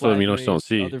have the rest of them you flag just don't raise,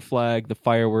 see. Other flag, the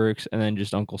fireworks, and then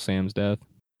just Uncle Sam's death.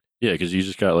 Yeah, because you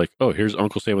just got like, oh, here's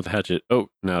Uncle Sam with the hatchet. Oh,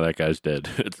 now that guy's dead.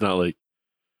 It's not like,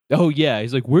 Oh yeah,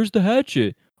 he's like, "Where's the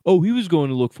hatchet?" Oh, he was going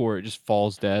to look for it. Just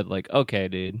falls dead. Like, okay,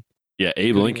 dude. yeah,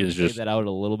 Abe Couldn't Lincoln's even just, play that out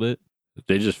a little bit.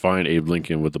 they just find Abe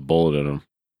Lincoln with a bullet in him,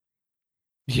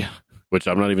 Yeah. which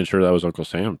I'm not even sure that was Uncle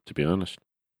Sam, to be honest.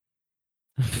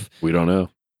 We don't know.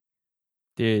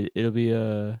 Dude, it'll be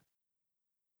oh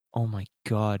my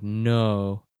god,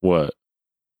 no. What?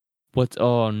 What's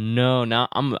oh no, now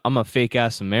I'm a fake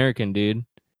ass American, dude.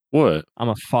 What? I'm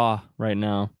a fa right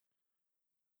now.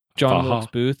 John Faha? Wilkes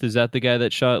Booth, is that the guy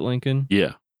that shot Lincoln?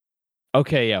 Yeah.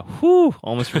 Okay, yeah. Whew,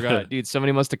 almost forgot. Dude,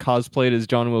 somebody must have cosplayed as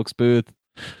John Wilkes Booth.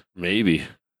 Maybe.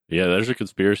 Yeah, there's a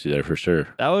conspiracy there for sure.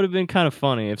 That would have been kind of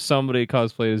funny if somebody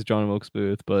cosplayed as John Wilkes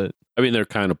Booth, but I mean, they're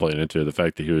kind of playing into the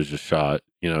fact that he was just shot,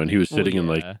 and he was sitting in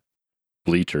like yeah.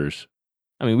 bleachers.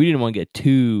 I mean, we didn't want to get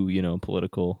too,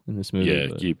 political in this movie. Yeah,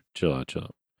 but... chill out.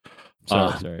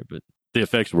 Sorry, but The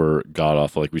effects were god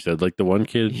awful, like we said. Like the one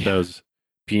kid that was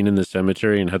peeing in the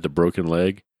cemetery and had the broken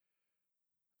leg.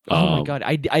 oh my god,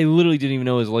 I literally didn't even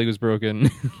know his leg was broken.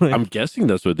 Like, I'm guessing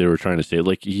that's what they were trying to say.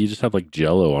 Like he just had like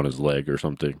Jello on his leg or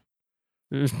something.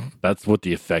 That's what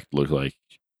the effect looked like.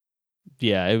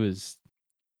 yeah, it was.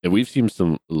 And we've seen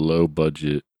some low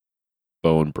budget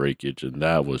bone breakage, and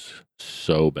that was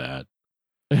so bad.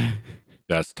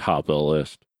 That's top of the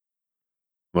list.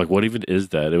 I'm like, what even is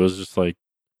that? It was just like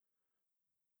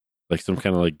some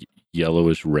kind of like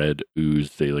yellowish red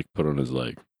ooze they like put on his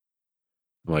leg.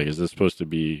 I'm like, is this supposed to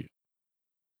be? It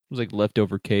was like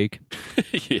leftover cake,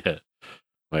 Yeah.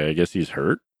 Like, I guess he's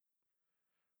hurt.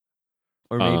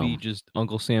 or maybe just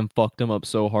Uncle Sam fucked him up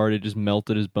so hard it just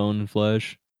melted his bone and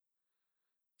flesh.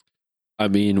 I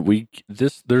mean,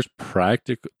 there's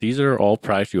practical. These are all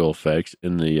practical effects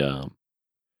in the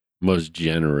most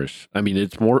generous. I mean,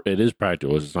 it is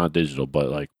practical. It's not digital, but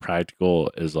like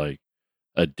practical is like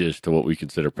a dish to what we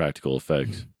consider practical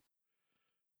effects.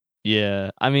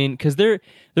 Yeah, I mean, because there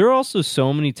are also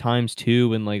so many times too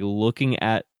when like looking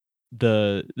at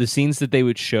the scenes that they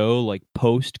would show like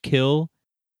post kill,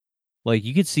 like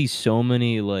you could see so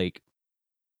many like,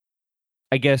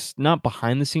 I guess not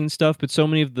behind the scenes stuff, but so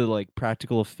many of the like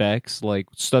practical effects, like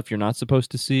stuff you're not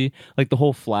supposed to see, like the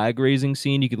whole flag raising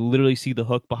scene. You could literally see the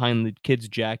hook behind the kid's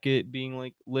jacket being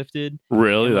like lifted.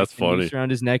 Really, and, like, that's the noose funny. around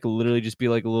his neck will literally just be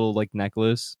like a little like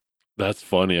necklace. That's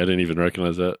funny. I didn't even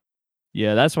recognize that.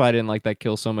 Yeah, that's why I didn't like that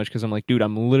kill so much, because I'm like, dude,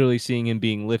 I'm literally seeing him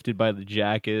being lifted by the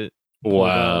jacket.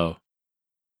 Wow.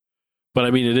 But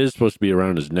I mean, it is supposed to be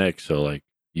around his neck, so like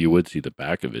you would see the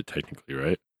back of it technically,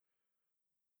 right?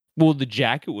 Well, the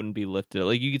jacket wouldn't be lifted.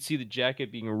 Like you could see the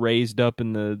jacket being raised up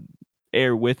in the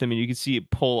air with him, and you could see it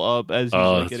pull up as he's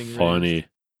like, That's getting funny.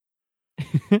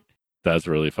 That's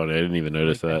really funny. I didn't even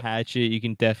notice the that. hatchet. You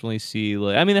can definitely see.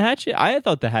 Like, I mean, the hatchet. I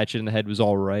thought the hatchet in the head was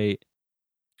all right,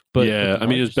 but yeah, the I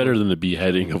mean, it mark was better than the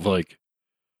beheading of like.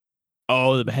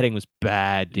 Oh, the beheading was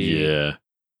bad, dude. Yeah,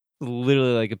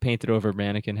 literally like a painted over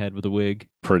mannequin head with a wig.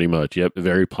 pretty much. Yep,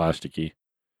 very plasticky.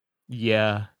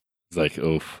 Yeah, It's like,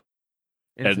 oof.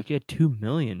 and it's like you had 2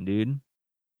 million, dude.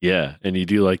 Yeah, and you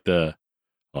do like the,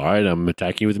 all right, I'm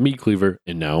attacking you with a meat cleaver,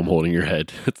 and now I'm holding your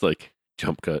head. It's like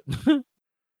jump cut.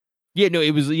 Yeah, no,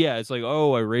 it was. Yeah, it's like,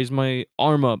 oh, I raised my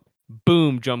arm up,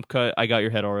 boom, jump cut. I got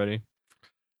your head already.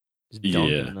 Just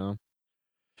dunking, though.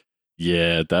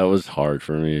 Yeah, that was hard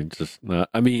for me. Just not.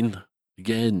 I mean,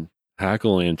 again,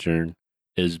 Hack-O-Lantern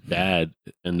is bad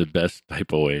in the best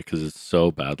type of way because it's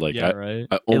so bad. Like, Yeah, right.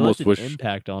 I It almost left wish. an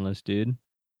impact on us, dude.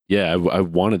 Yeah, I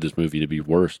wanted this movie to be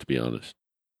worse, to be honest,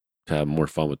 to have more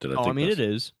fun with it. I mean, it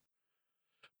is.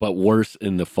 but worse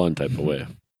in the fun type of way.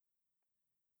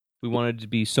 We wanted it to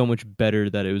be so much better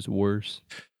that it was worse.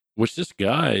 Which this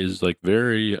guy is like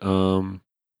very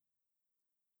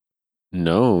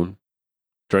known,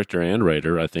 director and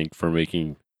writer, I think, for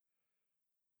making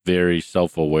very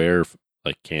self-aware,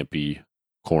 like campy,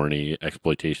 corny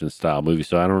exploitation style movie.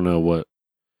 So I don't know what.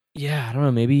 Yeah, I don't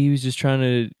know. Maybe he was just trying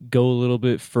to go a little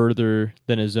bit further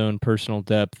than his own personal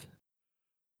depth.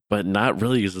 But not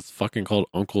really, because it's fucking called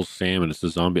Uncle Sam, and it's the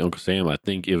zombie Uncle Sam. I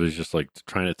think it was just like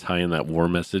trying to tie in that war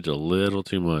message a little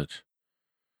too much.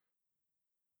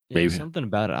 Yeah, Maybe something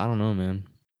about it. I don't know, man.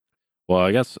 Well,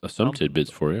 I got some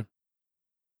tidbits for you.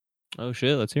 Oh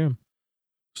shit, let's hear him.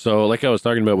 So, like I was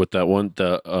talking about with that one,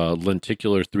 the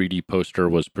lenticular 3D poster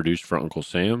was produced for Uncle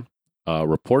Sam.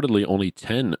 Reportedly, only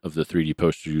 10 of the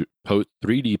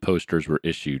 3D posters were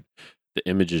issued. The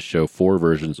images show 4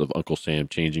 versions of Uncle Sam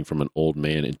changing from an old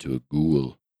man into a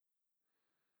ghoul.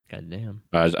 God damn.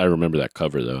 I remember that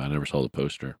cover, though. I never saw the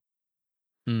poster.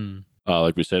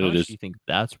 Like we said, How it much is. do you think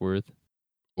that's worth?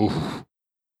 Oof,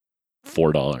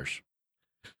 $4.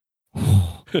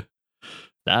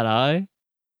 That high?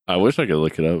 I wish I could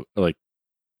look it up. Like,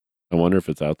 I wonder if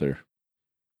it's out there.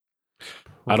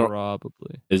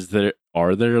 Probably.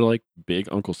 Are there like big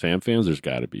Uncle Sam fans? There's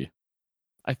got to be.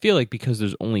 I feel like because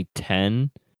there's only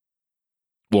 10.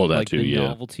 Well, that like too, the yeah.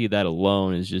 novelty of that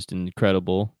alone is just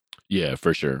incredible. Yeah,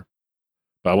 for sure.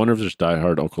 But I wonder if there's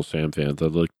diehard Uncle Sam fans.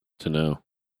 I'd like to know.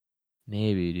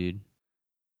 Maybe, dude.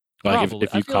 Like Probably.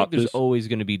 if you I feel caught like there's this, always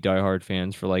going to be diehard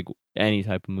fans for like any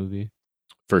type of movie.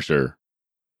 for sure.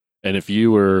 And if you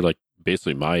were like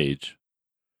basically my age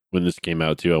when this came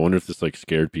out too, I wonder if this like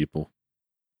scared people.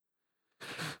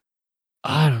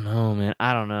 I don't know, man.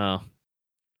 I don't know.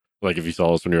 Like if you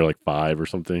saw this when you were like 5 or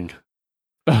something.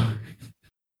 I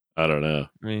I don't know.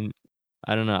 mean,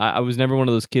 I don't know. I was never one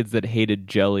of those kids that hated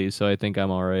jelly, so I think I'm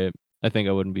all right. I think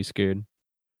I wouldn't be scared.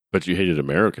 But you hated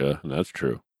America, and that's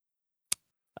true.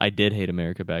 I did hate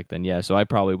America back then, yeah. So I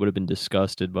probably would have been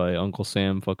disgusted by Uncle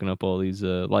Sam fucking up all these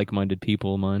like-minded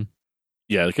people of mine.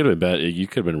 Yeah, it could have been bad. You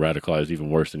could have been radicalized even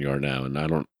worse than you are now, and I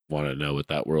don't want to know what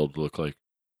that world would look like.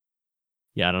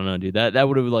 Yeah, I don't know, dude. That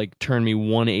would have like turned me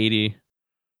 180.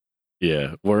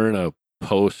 Yeah, we're in a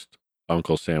post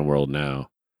Uncle Sam world now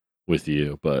with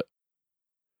you, but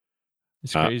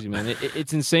It's crazy, man.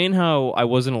 It's insane how I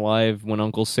wasn't alive when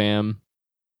Uncle Sam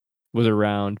was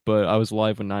around, but I was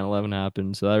alive when 9/11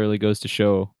 happened. So that really goes to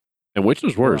show. and which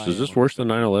is worse? Right. Is this worse than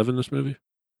 9/11? This movie?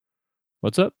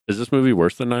 What's up? Is this movie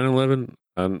worse than 9/11?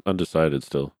 I'm undecided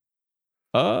still.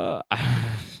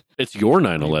 It's your They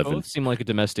 9/11. both seem like a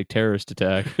domestic terrorist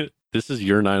attack. This is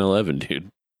your 9/11,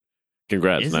 dude.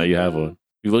 Congrats. Is Now it you have though? one.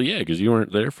 Well, yeah, because you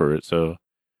weren't there for it. So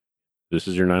this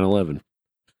is your 9/11.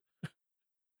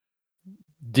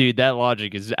 Dude, that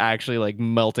logic is actually like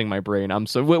melting my brain. I'm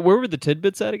so. Where were the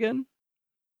tidbits at again?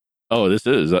 Oh,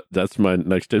 that's my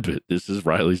next tidbit. This is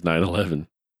Riley's 9/11.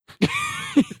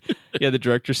 Yeah, the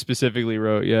director specifically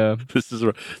wrote. Yeah. This is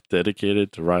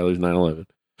dedicated to Riley's 9/11.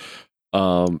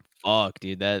 Fuck,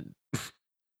 dude. That.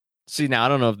 See, now I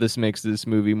don't know if this makes this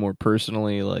movie more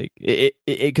personally like it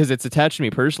because it's attached to me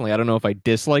personally. I don't know if I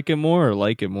dislike it more or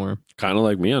like it more. Kind of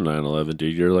like me on 9/11,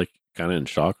 dude. You're like kind of in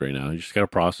shock right now. You just got to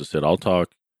process it. I'll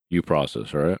talk, you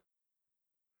process, all right?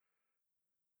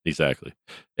 Exactly.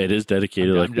 It is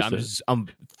dedicated, I'm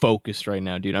focused right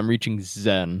now, dude. I'm reaching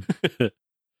Zen.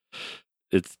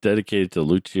 It's dedicated to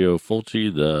Lucio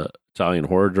Fulci, the Italian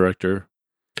horror director.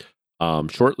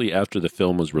 Shortly after the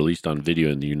film was released on video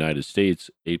in the United States,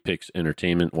 Apex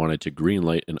Entertainment wanted to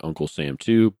greenlight an Uncle Sam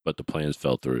 2, but the plans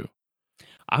fell through.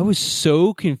 I was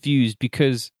so confused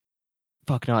because,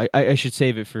 fuck no, I should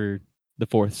save it for the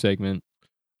 4th segment.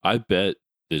 I bet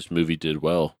this movie did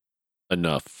well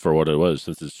enough for what it was,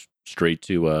 since it's straight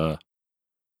to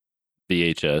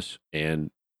VHS,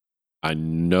 and I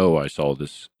know I saw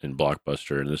this in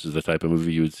Blockbuster, and this is the type of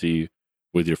movie you would see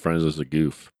with your friends as a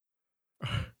goof.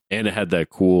 And it had that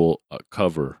cool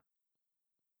cover.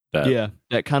 That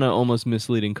kind of almost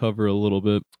misleading cover a little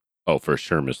bit. Oh, for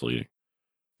sure misleading.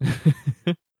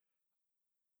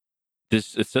 It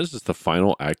says it's the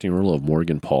final acting role of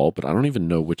Morgan Paul, but I don't even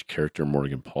know which character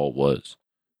Morgan Paul was.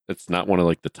 It's not one of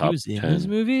like the top He was 10. in this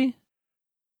movie?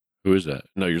 Who is that?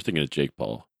 No, you're thinking of Jake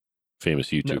Paul, famous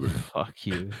YouTuber. No, fuck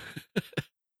you.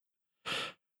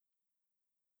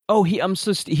 Oh, he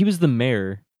was the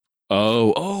mayor.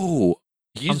 Oh,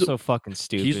 I'm so fucking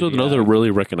stupid. He's another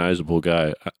really recognizable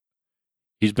guy.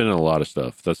 He's been in a lot of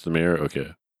stuff. That's the mayor?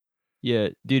 Okay. Yeah,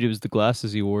 dude, it was the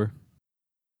glasses he wore.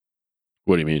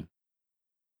 What do you mean?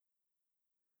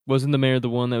 Wasn't the mayor the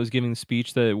one that was giving the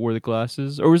speech that wore the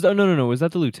glasses? Or was that no, was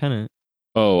that the lieutenant?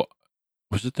 Oh,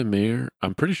 was it the mayor?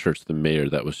 I'm pretty sure it's the mayor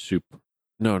that was super.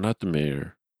 No, not the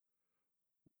mayor.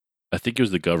 I think it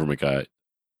was the government guy.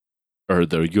 or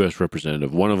the U.S.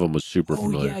 representative. One of them was super Oh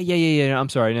familiar. yeah. I'm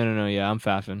sorry. No. Yeah, I'm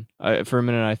faffing. For a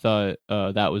minute, I thought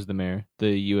that was the mayor, the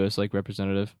U.S. like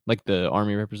representative, like the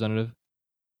army representative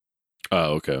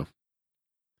Oh, okay.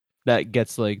 that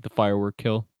gets like the firework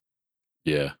kill.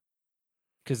 Yeah.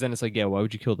 Because then it's like, yeah, why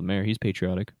would you kill the mayor? He's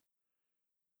patriotic.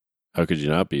 How could you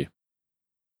not be?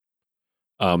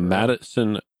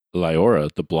 Madison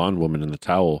Lyora, the blonde woman in the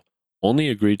towel, only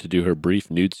agreed to do her brief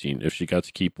nude scene if she got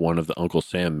to keep one of the Uncle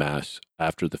Sam masks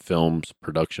after the film's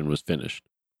production was finished.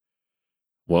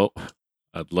 Well,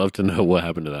 I'd love to know what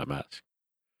happened to that mask.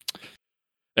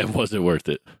 And was it worth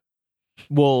it?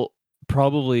 Well,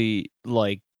 probably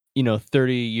like,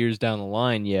 30 years down the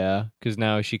line, yeah, because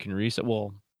now she can resell.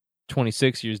 Well,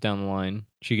 26 years down the line,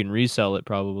 she can resell it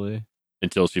probably.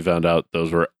 Until she found out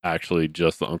those were actually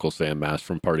just the Uncle Sam mask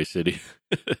from Party City.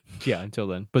 Yeah, until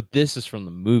then. But this is from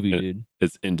the movie, dude.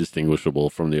 It's indistinguishable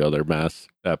from the other masks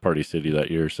at Party City that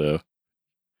year, so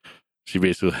she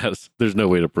basically there's no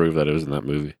way to prove that it was in that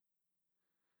movie.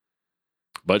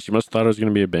 But she must have thought it was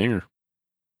going to be a banger.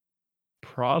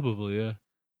 Probably, yeah.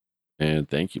 And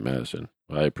thank you, Madison.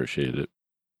 I appreciate it.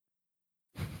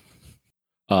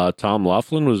 Tom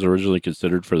Laughlin was originally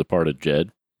considered for the part of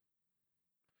Jed.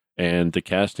 And the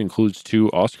cast includes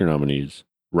 2 Oscar nominees,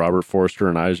 Robert Forster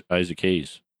and Isaac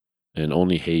Hayes. And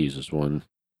only Hayes has won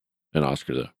an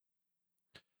Oscar,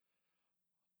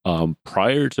 though.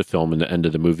 Prior to filming the end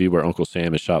of the movie where Uncle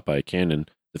Sam is shot by a cannon,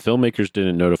 the filmmakers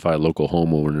didn't notify local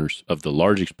homeowners of the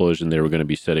large explosion they were going to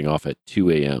be setting off at 2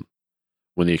 a.m.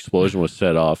 When the explosion was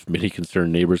set off, many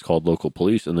concerned neighbors called local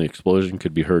police, and the explosion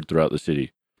could be heard throughout the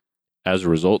city. As a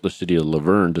result, the city of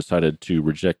Laverne decided to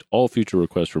reject all future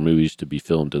requests for movies to be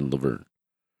filmed in Laverne.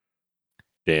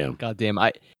 Damn. Goddamn.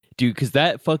 Dude, because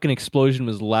that fucking explosion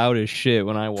was loud as shit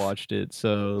when I watched it.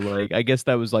 So, like, I guess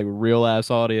that was, like, real-ass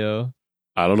audio.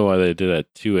 I don't know why they did it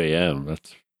at 2 a.m.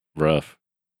 That's rough.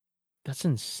 That's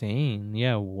insane.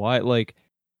 Yeah, why? Like,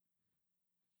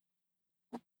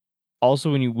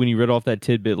 also, when you read off that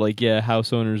tidbit, like, yeah,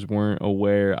 house owners weren't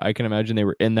aware. I can imagine they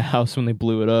were in the house when they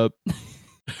blew it up.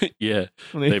 Yeah.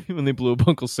 when they blew up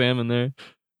Uncle Sam in there.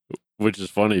 Which is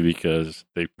funny because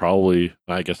they probably,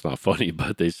 I guess not funny,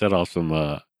 but they set off some,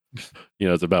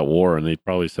 it's about war, and they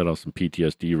probably set off some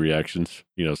PTSD reactions.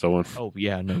 Someone. Oh,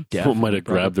 yeah, no, definitely. Someone might have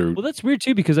grabbed their. Well, that's weird,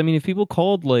 too, because, I mean, if people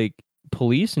called, like,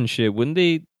 police and shit, wouldn't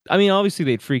they? I mean, obviously,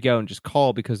 they'd freak out and just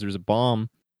call because there's a bomb.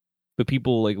 But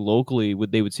people, like, locally,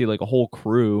 they would see, like, a whole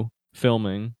crew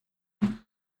filming.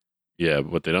 Yeah,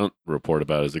 what they don't report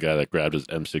about is the guy that grabbed his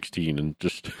M16 and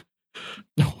just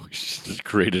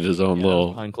created his own little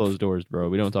behind closed doors, bro.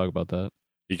 We don't talk about that.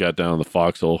 He got down in the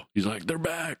foxhole. He's like, "They're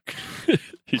back."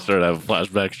 He started having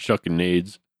flashbacks, chucking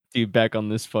nades. Dude, back on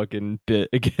this fucking bit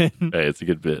again. Hey, it's a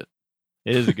good bit.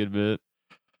 It is a good bit.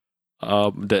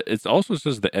 It also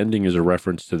says the ending is a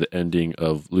reference to the ending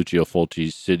of Lucio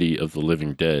Fulci's City of the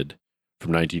Living Dead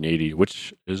from 1980,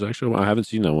 which is actually, I haven't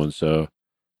seen that one, so I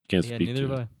can't speak neither to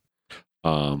have it.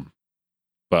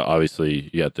 But obviously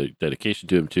you got the dedication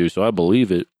to him too, so I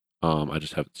believe it. I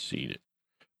just haven't seen it,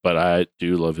 but I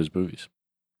do love his movies.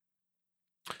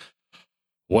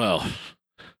 Well,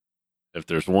 if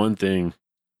there's one thing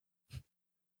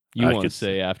you want to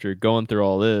say after going through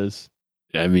all this,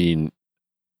 I mean,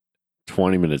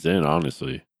 20 minutes in,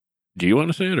 honestly, do you want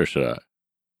to say it or should I?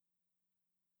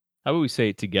 How about we say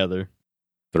it together?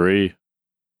 3,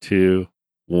 2,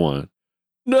 1.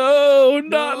 No,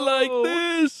 not like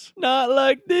this. Not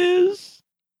like this.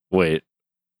 Wait,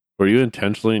 were you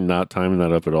intentionally not timing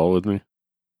that up at all with me?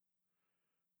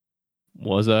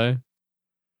 Was I?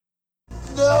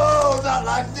 No, not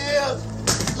like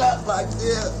this. Not like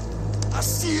this. I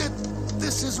see it.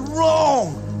 This is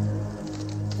wrong.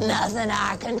 Nothing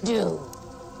I can do.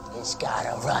 He's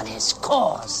gotta run his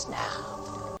course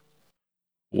now.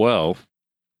 Well,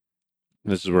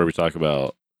 this is where we talk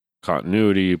about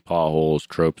continuity, potholes,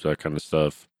 tropes, that kind of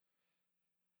stuff.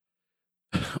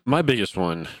 My biggest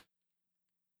one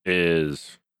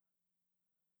is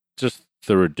just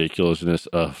the ridiculousness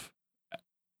of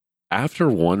after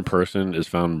one person is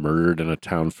found murdered in a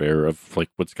town fair of like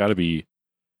what's got to be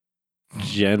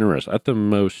generous, at the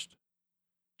most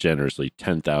generously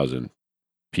 10,000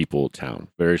 people town,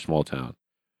 very small town.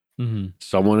 Mm-hmm.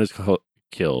 Someone is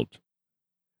killed.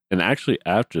 And actually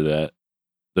after that,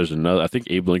 there's another, I think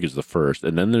Abe Lincoln's the first,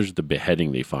 and then there's the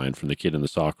beheading they find from the kid in the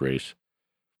sock race.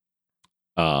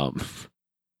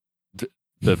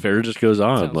 The fair just goes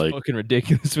on. Sounds like fucking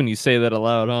ridiculous when you say that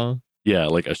aloud, huh? Yeah,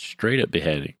 like a straight up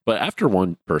beheading. But after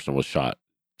one person was shot,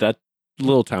 that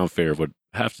little town fair would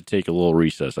have to take a little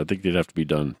recess. I think they'd have to be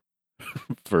done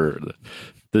for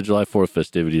the July 4th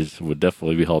festivities would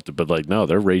definitely be halted. But like, no,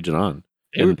 they're raging on.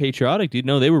 They were patriotic, dude.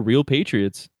 No, they were real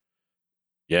patriots.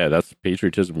 Yeah, that's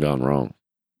patriotism gone wrong.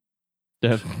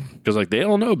 Because like they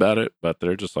don't know about it, but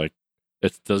they're just like,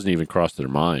 it doesn't even cross their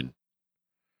mind,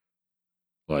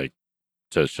 like,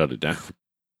 to shut it down.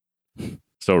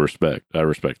 So I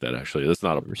respect that. Actually, that's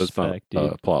not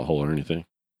a plot hole or anything.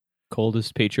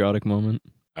 Coldest patriotic moment.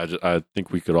 I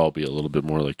think we could all be a little bit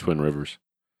more like Twin Rivers.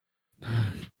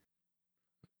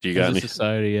 Do you got any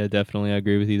society? Yeah, definitely. I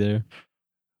agree with you there.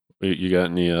 You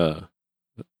got any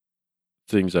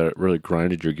things that really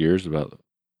grinded your gears about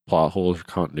plot holes or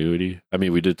continuity? I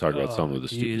mean, we did talk about some of the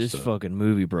stupid this stuff. fucking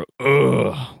movie, bro.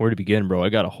 Ugh, where to begin, bro? I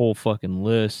got a whole fucking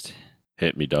list.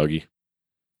 Hit me, doggy.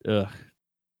 Ugh,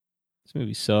 this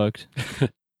movie sucked.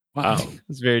 Wow, I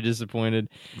was very disappointed.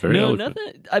 Very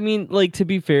nothing. I mean, like, to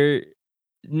be fair,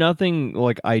 nothing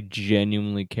like I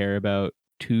genuinely care about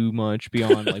too much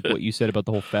beyond like what you said about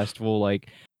the whole festival. Like,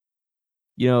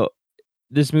 you know,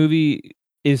 this movie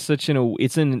is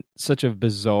it's in such a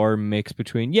bizarre mix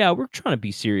between, yeah, we're trying to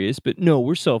be serious, but no,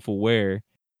 we're self-aware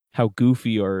how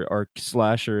goofy our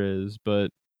slasher is, but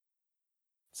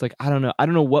it's like I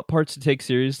don't know what parts to take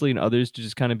seriously and others to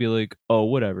just kind of be like, oh,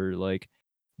 whatever. Like,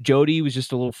 Jody was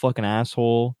just a little fucking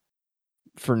asshole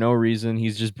for no reason.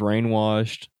 He's just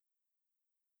brainwashed.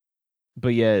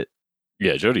 But yet,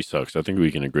 yeah, Jody sucks. I think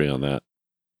we can agree on that.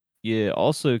 Yeah.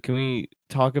 Also, can we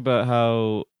talk about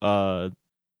how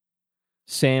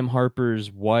Sam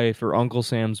Harper's wife, or Uncle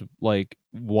Sam's like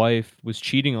wife, was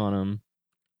cheating on him?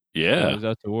 Yeah, when he was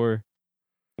out to war.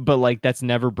 But like that's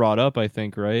never brought up, I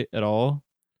think, right, at all.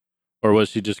 Or was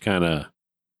she just kind of,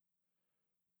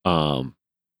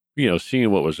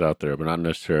 seeing what was out there, but not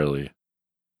necessarily?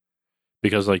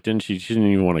 Because like, she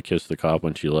didn't even want to kiss the cop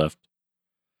when she left.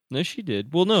 No, she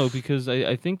did. Well, no, because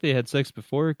I think they had sex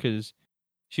before, because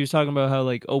she was talking about how,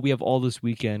 like, oh, we have all this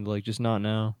weekend, like, just not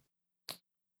now.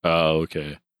 Oh,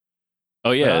 okay.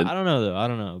 Oh, yeah. I don't know, though. I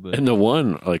don't know. But and the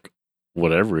one, like,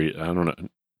 whatever, I don't know,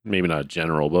 maybe not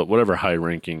general, but whatever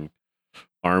high-ranking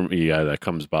army guy that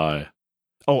comes by.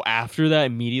 Oh, after that?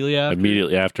 Immediately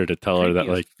after to tell her that,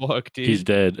 like, fuck, dude. He's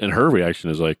dead. And her reaction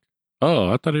is like,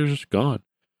 oh, I thought he was just gone.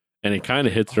 And it kind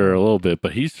of hits her a little bit,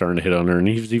 but he's starting to hit on her. And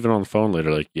he's even on the phone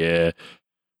later, like, yeah,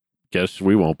 guess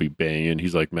we won't be banging.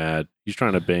 He's like mad. He's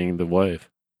trying to bang the wife.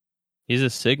 He's a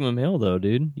Sigma male, though,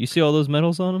 dude. You see all those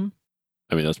medals on him?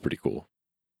 I mean, that's pretty cool.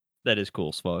 That is cool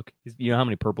as fuck. You know how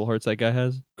many Purple Hearts that guy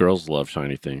has? Girls love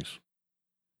shiny things.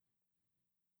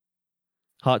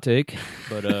 Hot take,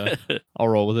 but I'll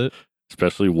roll with it.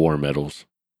 Especially war medals.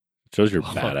 Shows you're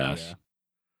badass. Yeah.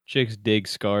 Chicks dig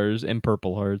scars and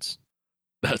Purple Hearts.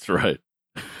 That's right.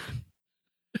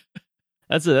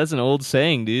 That's an old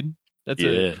saying, dude. That's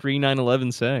a pre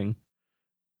 9/11 saying.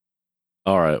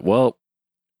 All right. Well,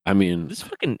 I mean, this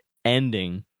fucking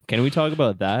ending. Can we talk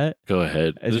about that? Go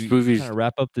ahead. As this movie's kind of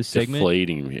wrap up this segment.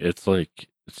 Deflating me. It's like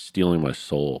it's stealing my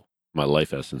soul, my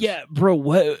life essence. Yeah, bro.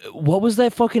 What was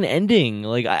that fucking ending?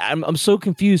 Like, I'm so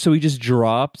confused. So he just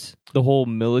dropped the whole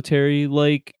military,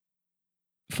 like,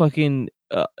 fucking.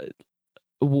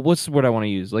 What's the word I want to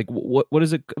use? Like, what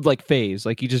is it? Like, phase.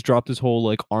 Like, he just dropped his whole,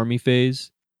 like, army phase,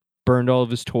 burned all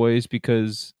of his toys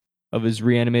because of his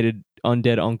reanimated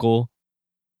undead uncle.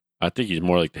 I think he's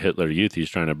more like the Hitler Youth.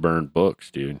 He's trying to burn books,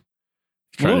 dude.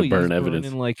 He's trying to burn evidence.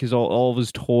 Burning, like, all of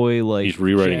his toy, like, he's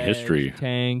rewriting jets, history.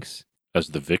 Tanks. As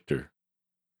the victor.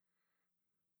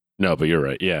 No, but you're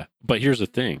right. Yeah. But here's the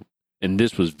thing. And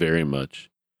this was very much,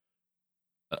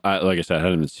 like I said, I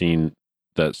hadn't even seen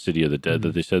that City of the Dead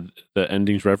that they said the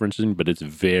ending's referencing, but it's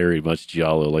very much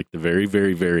giallo, like the very,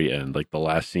 very, very end, like the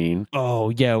last scene.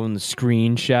 Oh yeah, when the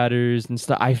screen shatters and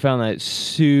stuff. I found that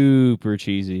super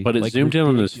cheesy. But it like, zoomed in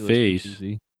on his face.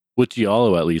 Cheesy. With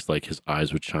giallo, at least, like his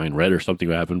eyes would shine red or something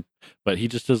would happen. But he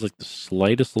just does like the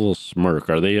slightest little smirk.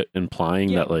 Are they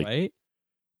implying that like right?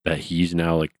 that he's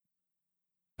now like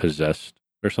possessed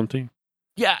or something?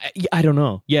 Yeah, I don't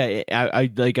know. Yeah,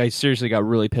 I seriously got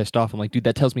really pissed off. I'm like, dude,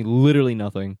 that tells me literally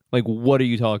nothing. Like, what are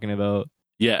you talking about?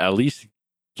 Yeah, at least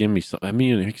give me some. I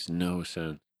mean, it makes no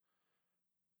sense.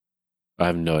 I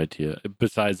have no idea.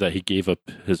 Besides that, he gave up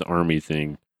his army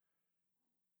thing.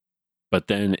 But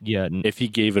then, yeah, if he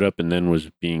gave it up and then was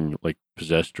being like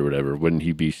possessed or whatever, wouldn't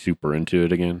he be super into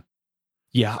it again?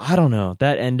 Yeah, I don't know.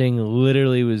 That ending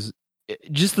literally was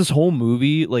just this whole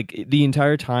movie. Like the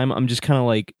entire time, I'm just kind of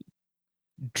like.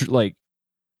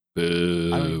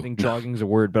 Boo. I don't even think jogging is a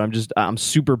word, but I'm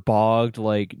super bogged,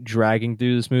 like dragging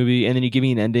through this movie, and then you give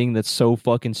me an ending that's so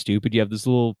fucking stupid. You have this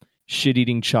little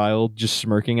shit-eating child just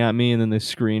smirking at me, and then the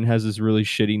screen has this really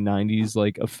shitty 90s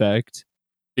like effect.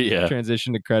 Yeah.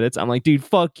 Transition to credits. I'm like, dude,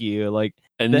 fuck you. Like,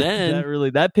 And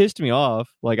then that pissed me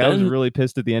off. Like I was really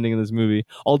pissed at the ending of this movie.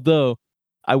 Although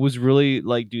I was really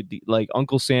like, dude, like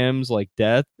Uncle Sam's like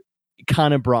death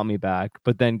kind of brought me back.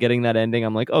 But then getting that ending,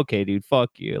 I'm like, okay, dude,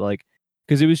 fuck you. Like,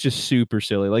 because it was just super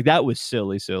silly. Like that was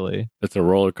silly. It's a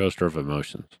roller coaster of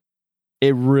emotions.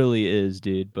 It really is,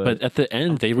 dude. But at the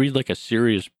end, they read like a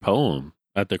serious poem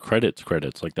at the credits,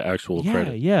 like the actual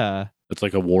credits. Yeah. It's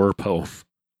like a war poem.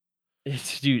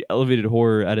 It's, dude, elevated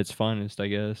horror at its finest, I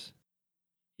guess.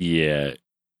 Yeah.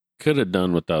 Could have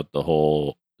done without the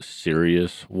whole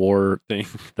serious war thing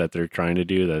that they're trying to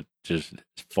do that just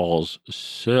falls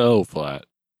so flat.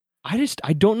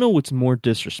 I don't know what's more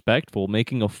disrespectful,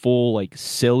 making a full like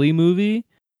silly movie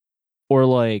or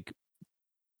like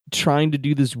trying to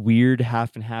do this weird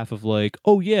half and half of like,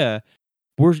 oh yeah,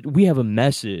 we have a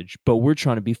message, but we're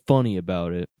trying to be funny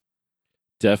about it.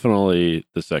 Definitely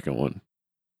the second one.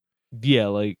 Yeah,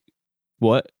 like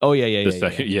what? Oh yeah. The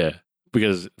second, yeah.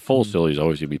 Because full silly is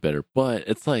always gonna be better. But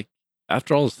it's like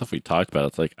after all the stuff we talked about,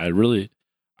 it's like I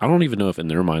don't even know if in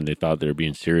their mind they thought they were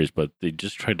being serious, but they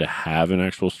just tried to have an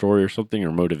actual story or something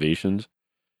or motivations,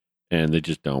 and they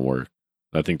just don't work.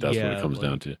 I think that's what it comes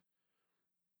down to.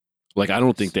 Like, I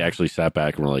don't think they actually sat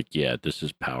back and were like, yeah, this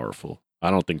is powerful. I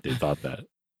don't think they thought that.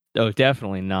 Oh,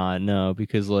 definitely not. No,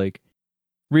 because like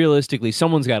realistically,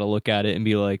 someone's got to look at it and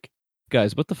be like,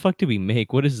 guys, what the fuck did we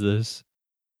make? What is this?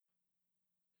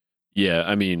 Yeah,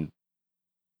 I mean,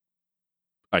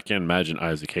 I can't imagine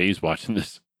Isaac Hayes watching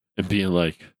this and being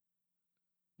like,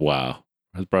 wow,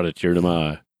 that brought a tear to my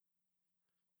eye.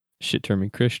 Shit turned me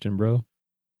Christian, bro.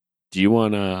 Do you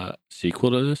want a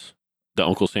sequel to this? The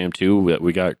Uncle Sam 2 that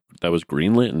we got that was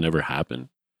greenlit and never happened?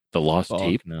 The Lost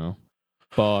Tape? No.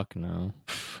 Fuck no.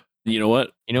 You know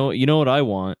what? You know what I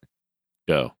want?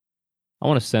 Go. I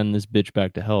want to send this bitch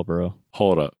back to hell, bro.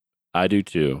 Hold up. I do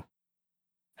too.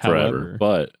 However, forever.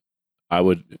 But I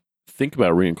would think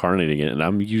about reincarnating it, and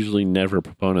I'm usually never a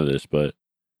proponent of this, but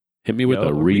hit me with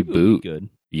a reboot. Good.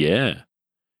 Yeah.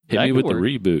 Hit me with the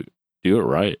reboot. Do it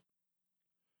right.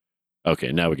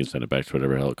 Okay, now we can send it back to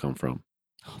whatever hell it come from.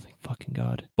 Oh, thank fucking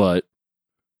God. But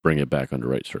bring it back under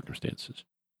right circumstances.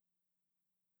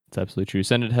 It's absolutely true.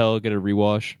 Send it to hell, get a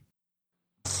rewash.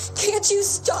 Can't you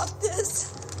stop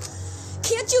this?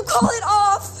 Can't you call it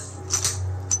off?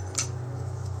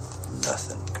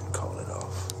 Nothing can call it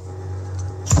off.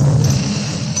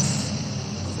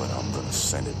 But I'm gonna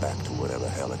send it back to whatever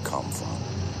hell it come from.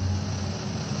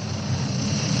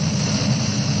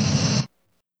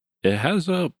 It has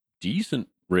a decent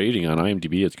rating on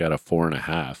IMDb. It's got a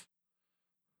 4.5,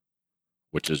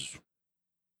 which is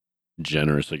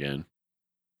generous again.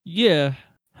 Yeah.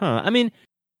 Huh. I mean,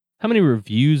 how many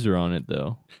reviews are on it,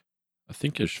 though? I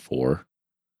think there's 4.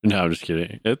 No, I'm just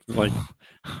kidding. It's like,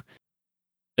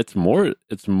 it's more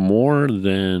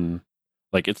than,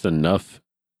 like, it's enough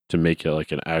to make it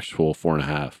like an actual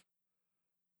 4.5.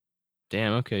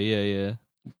 Damn, okay, yeah.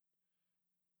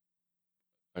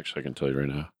 Actually, I can tell you right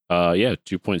now. Yeah,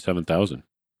 2.7 thousand.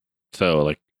 So,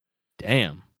 like,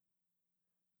 damn.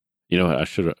 You know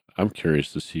what? I'm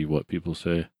curious to see what people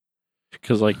say.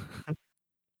 Because, like,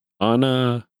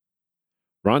 on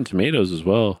Rotten Tomatoes as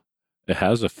well, it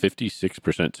has a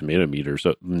 56% tomato meter.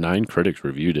 So 9 critics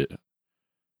reviewed it.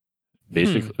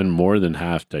 Basically, and more than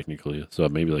half, technically. So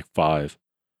maybe like 5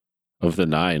 of the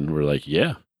 9 were like,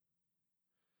 yeah.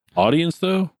 Audience,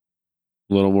 though,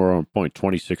 a little more on point,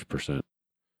 26%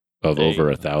 of over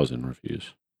 1,000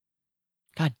 reviews.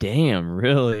 God damn,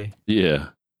 really? Yeah.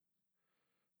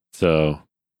 So,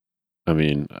 I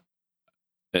mean,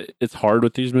 it's hard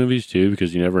with these movies too,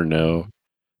 because you never know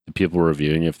the people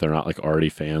reviewing if they're not like already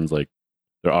fans. Like,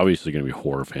 they're obviously going to be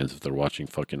horror fans if they're watching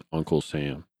fucking Uncle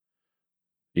Sam,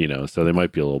 you know, so they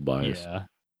might be a little biased. Yeah.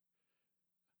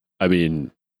 I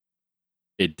mean,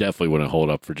 it definitely wouldn't hold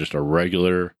up for just a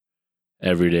regular,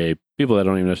 everyday people that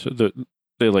don't even necessarily,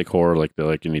 they like horror like they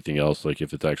like anything else. Like,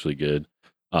 if it's actually good,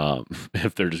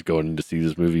 if they're just going in to see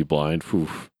this movie blind, whew,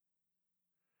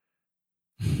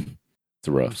 it's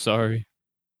rough. I'm sorry.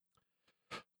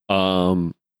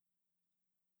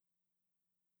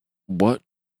 What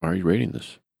are you rating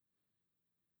this?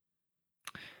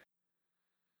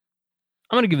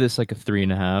 I'm gonna give this like a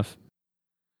 3.5.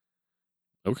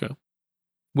 Okay.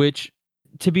 Which,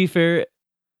 to be fair,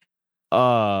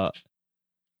 I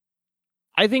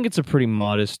think it's a pretty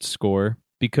modest score,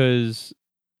 because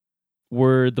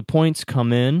where the points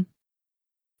come in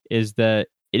is that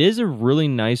it is a really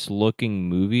nice looking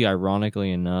movie,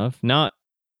 ironically enough. Not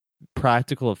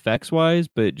practical effects wise,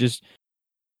 but just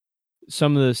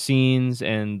some of the scenes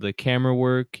and the camera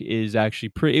work is actually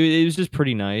pretty. It was just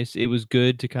pretty nice. It was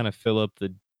good to kind of fill up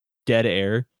the dead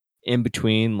air in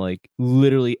between like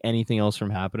literally anything else from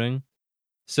happening.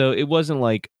 So it wasn't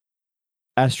like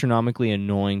astronomically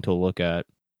annoying to look at.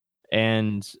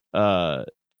 And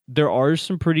there are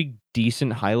some pretty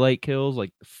decent highlight kills,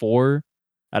 like 4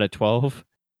 out of 12.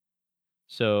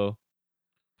 So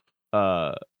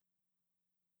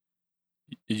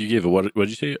you gave a what did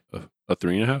you say? A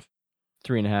 3.5?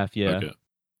 3.5, yeah. Okay.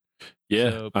 Yeah.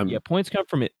 So, yeah, points come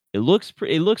from it. It looks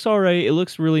all right. It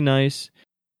looks really nice.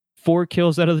 4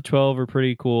 kills out of the 12 are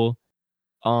pretty cool.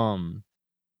 And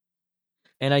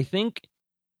I think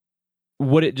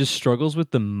what it just struggles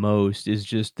with the most is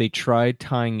just they tried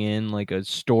tying in like a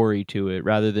story to it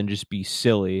rather than just be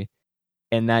silly,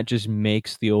 and that just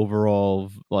makes the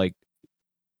overall like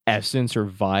essence or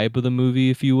vibe of the movie,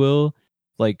 if you will,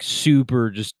 like super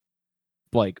just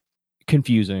like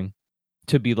confusing.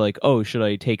 To be like, oh, should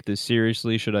I take this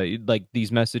seriously? Should I, like,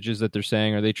 these messages that they're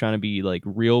saying, are they trying to be like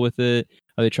real with it?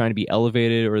 Are they trying to be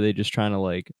elevated, or are they just trying to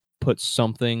like put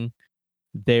something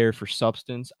there for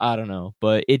substance? I don't know,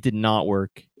 but it did not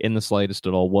work in the slightest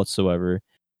at all whatsoever.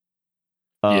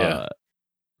 Yeah,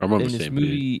 I remember in this same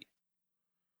movie.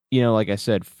 You know, like I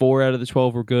said, 4 out of the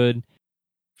 12 were good.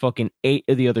 Fucking 8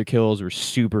 of the other kills were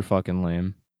super fucking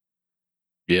lame.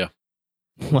 Yeah,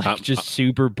 like just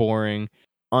super boring,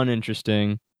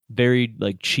 uninteresting, very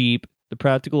like cheap. The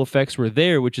practical effects were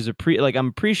there, which is I'm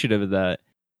appreciative of that,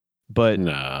 but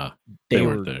nah, they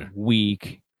weren't were there.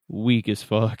 weak as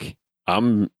fuck.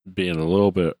 I'm being a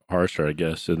little bit harsher, I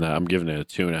guess, in that I'm giving it a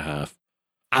 2.5.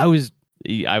 I was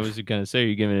gonna say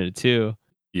you're giving it a 2.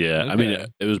 Yeah, Okay. I mean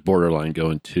it was borderline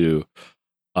going 2.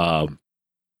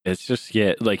 It's just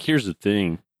like here's the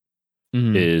thing,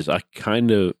 is I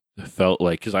kind of felt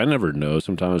like, because I never know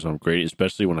sometimes I'm great,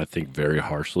 especially when I think very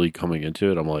harshly coming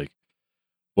into it. I'm like,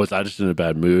 was I just in a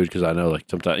bad mood? Because I know like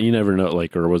sometimes you never know,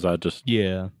 like, or was I just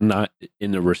not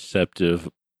in a receptive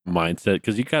mindset?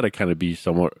 Because you got to kind of be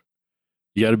somewhat,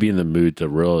 you got to be in the mood to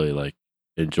really like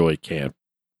enjoy camp.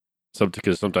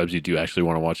 Because sometimes you do actually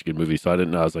want to watch a good movie. So I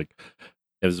didn't know. I was like,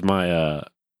 it was my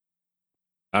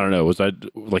I don't know. Was I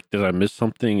like, did I miss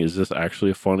something? Is this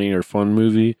actually a funny or fun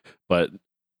movie? But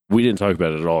we didn't talk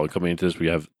about it at all. Coming into this, we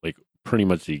have like pretty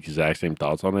much the exact same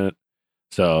thoughts on it.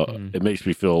 So it makes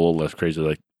me feel a little less crazy.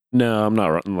 Like, no, I'm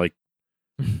not. Like,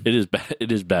 it is bad.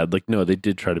 It is bad. Like, no, they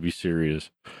did try to be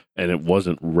serious, and it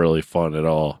wasn't really fun at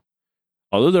all.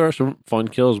 Although there are some fun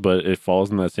kills, but it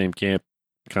falls in that same camp,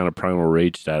 kind of primal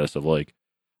rage status of like,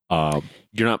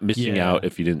 you're not missing out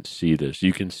if you didn't see this.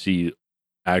 You can see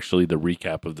actually the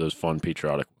recap of those fun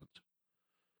patriotic ones.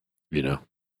 You know.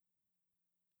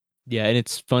 Yeah, and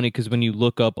it's funny because when you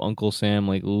look up Uncle Sam,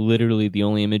 like literally the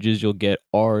only images you'll get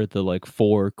are the like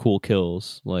 4 cool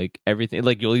kills. Like everything,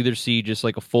 like you'll either see just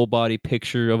like a full body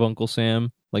picture of Uncle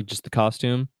Sam, like just the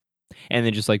costume, and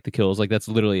then just like the kills. Like that's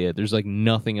literally it. There's like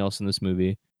nothing else in this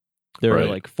movie. There are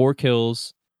like 4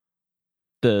 kills,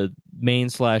 the main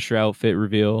slasher outfit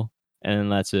reveal,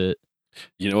 and that's it.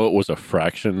 You know, it was a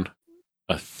fraction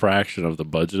of the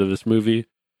budget of this movie,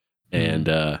 and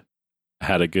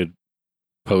had a good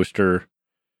poster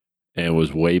and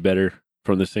was way better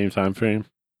from the same time frame.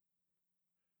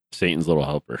 Satan's Little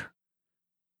Helper.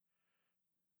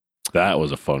 That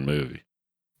was a fun movie.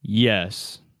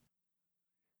 Yes.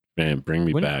 Man, bring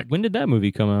me back. When did that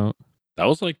movie come out? That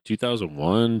was like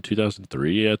 2001,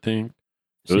 2003, I think.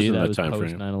 It was in that time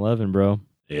frame. 9/11, bro.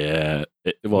 Yeah.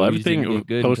 Everything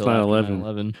post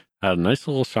 9/11 had a nice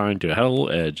little shine to it. Had a little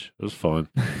edge. It was fun.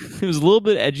 It was a little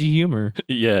bit edgy humor.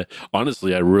 Yeah.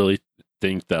 Honestly, I really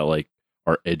think that like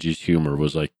our edgiest humor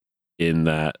was like in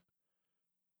that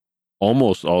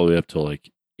almost all the way up to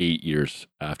like 8 years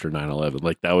after 9/11.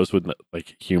 Like that was when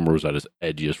like humor was at its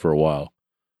edgiest for a while.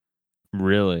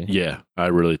 Really? Yeah, I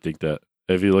really think that.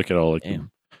 If you look at all like the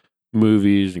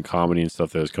movies and comedy and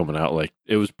stuff that was coming out, like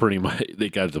it was pretty much, they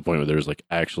got to the point where there's like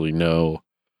actually no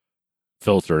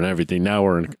filter and everything. Now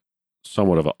we're in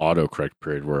somewhat of an autocorrect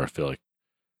period where I feel like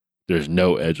there's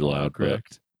no edge allowed.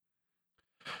 Correct.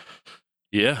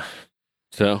 Yeah.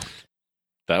 So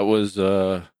that was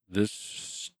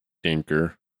this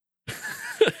stinker.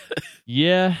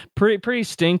 Yeah, pretty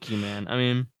stinky, man. I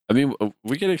mean,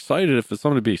 we get excited if it's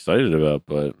something to be excited about,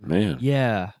 but man.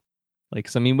 Yeah. Like,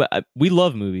 I mean, we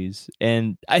love movies.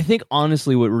 And I think,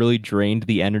 honestly, what really drained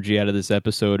the energy out of this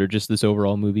episode or just this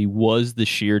overall movie was the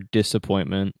sheer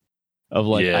disappointment of,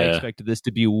 like, I expected this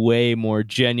to be way more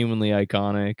genuinely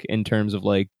iconic in terms of,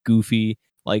 like, goofy.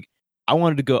 Like, I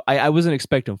wanted to go... I wasn't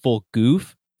expecting full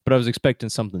goof, but I was expecting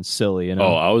something silly, you know?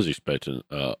 Oh, I was expecting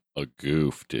a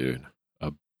goof, dude.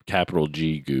 A capital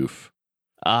G goof.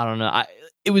 I don't know.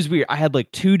 It was weird. I had,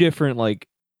 like, 2 different, like,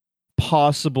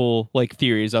 possible like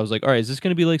theories. I was like, all right, is this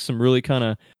going to be like some really kind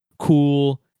of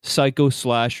cool psycho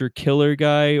slasher killer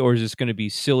guy, or is this going to be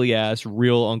silly ass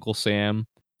real Uncle Sam?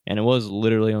 And it was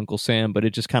literally Uncle Sam, but it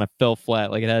just kind of fell flat.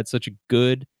 Like it had such a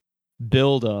good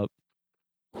build up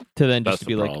to then just That's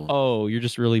be the like, problem. oh, you're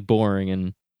just really boring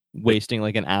and wasting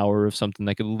like an hour of something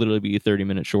that could literally be a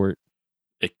 30-minute short.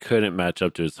 It couldn't match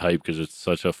up to its hype because it's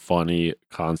such a funny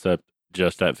concept.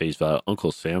 Just at face value,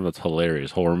 Uncle Sam, that's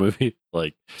hilarious horror movie.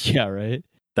 Like, Yeah, right.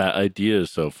 that idea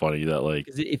is so funny that like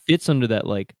 'Cause it fits under that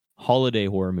like holiday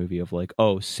horror movie of like,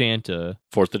 oh, Santa.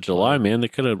 4th of July, man, they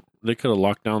could have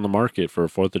locked down the market for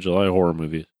 4th of July horror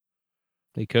movies.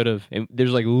 They could have.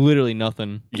 There's like literally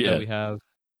nothing Yeah. that we have.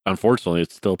 Unfortunately,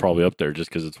 it's still probably up there just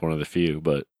because it's one of the few,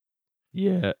 but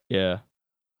Yeah.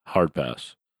 hard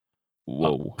pass.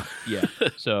 Whoa. Yeah.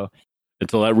 So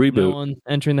Until that no reboot, one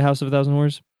entering the House of a Thousand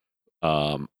Horrors?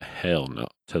 hell no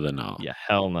to the no. Yeah,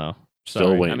 hell no. Still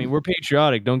Sorry. waiting. I mean, we're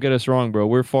patriotic. Don't get us wrong, bro.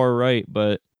 We're far right,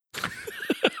 but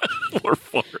We're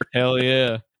far. hell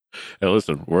yeah. Hey,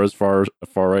 listen, we're as far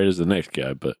right as the next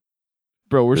guy, but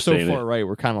Bro, we're Just so saying far it. right,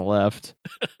 we're kind of left.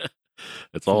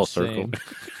 it's all a circle.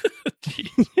 insane.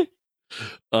 Jeez.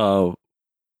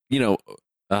 You know,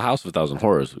 a House of a Thousand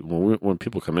Horrors. When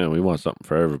people come in, we want something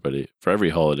for everybody, for every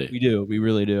holiday. We do. We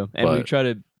really do. And we But- try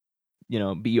to,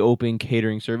 be open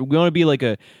catering service. We want to be like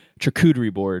a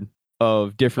charcuterie board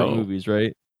of different Oh. movies,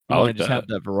 right? We I want like to just that. have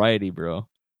that variety, bro.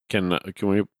 Can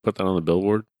we put that on the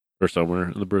billboard or somewhere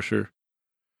in the brochure?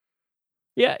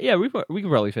 Yeah, we can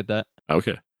probably fit that.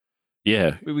 Okay.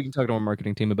 Yeah, We can talk to our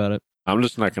marketing team about it. I'm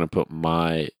just not going to put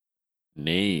my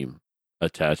name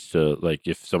attached to, like,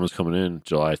 if someone's coming in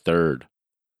July 3rd,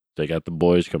 they got the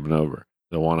boys coming over.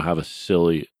 They want to have a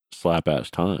silly slap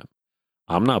ass time.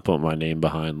 I'm not putting my name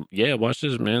behind, yeah, watch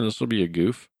this, man. This will be a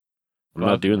goof. I'm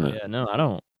not doing that. Yeah, no, I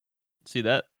don't. See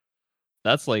that?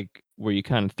 That's like where you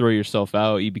kind of throw yourself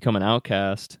out. You become an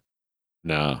outcast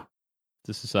No,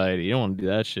 to society. You don't want to do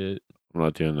that shit. I'm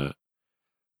not doing that.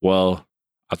 Well,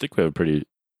 I think we have a pretty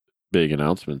big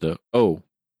announcement, though. Oh,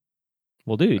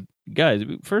 Well, dude, guys,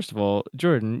 first of all,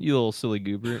 Jordan, you little silly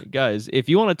goober. Guys, if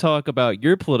you want to talk about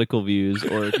your political views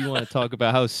or if you want to talk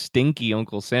about how stinky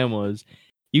Uncle Sam was,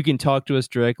 you can talk to us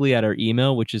directly at our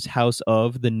email, which is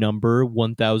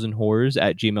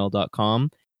houseof1000horrors@gmail.com.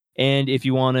 And if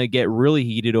you want to get really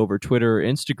heated over Twitter or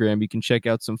Instagram, you can check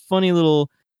out some funny little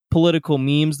political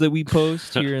memes that we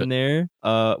post here and there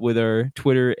with our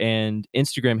Twitter and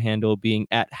Instagram handle being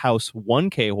at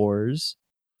House1KHorrors.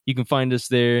 You can find us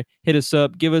there. Hit us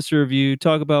up. Give us a review.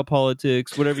 Talk about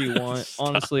politics. Whatever you want.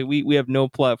 Honestly, we have no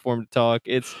platform to talk.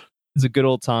 It's a good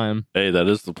old time. hey, that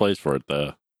is the place for it,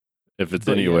 though. If it's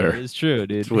But yeah, anywhere. it's true,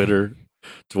 dude.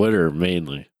 Twitter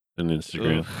mainly, and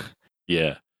Instagram. Ugh.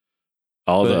 Yeah.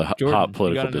 All But the Jordan, hot you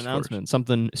political got an discourse. announcement.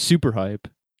 Something super hype.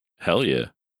 Hell yeah.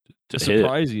 A Hit it.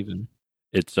 surprise even.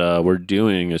 It's we're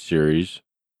doing a series,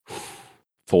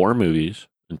 4 movies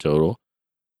in total,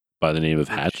 by the name of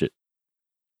Hatchet.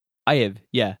 I have,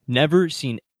 never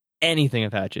seen anything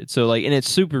of Hatchet. So like, and it's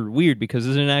super weird because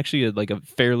isn't it actually a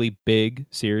fairly big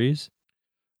series?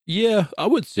 Yeah, I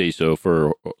would say so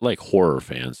for like horror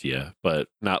fans, yeah, but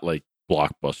not like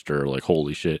blockbuster, like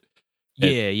holy shit.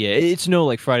 Yeah, it's no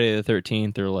like Friday the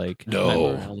 13th or like Nightmare on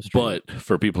No, Elm Street. but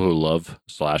for people who love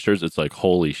slashers, it's like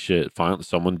holy shit. Finally,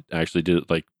 someone actually did it.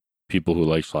 Like people who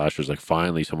like slashers, like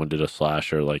finally someone did a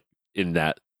slasher like in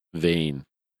that vein.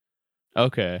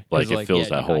 Okay, 'Cause, Like, it fills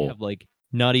that dude, hole. I have like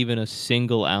not even a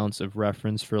single ounce of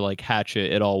reference for like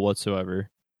Hatchet at all whatsoever.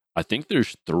 I think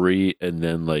there's 3, and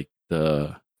then like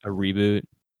A reboot.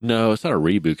 no, it's not a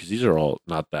reboot because these are all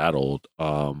not that old.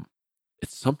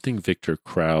 It's something Victor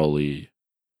Crowley.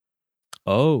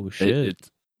 Oh shit. It's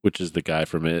which is the guy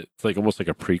from it. It's like almost like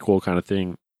a prequel kind of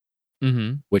thing,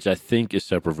 Mm-hmm. which I think is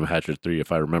separate from Hatchet 3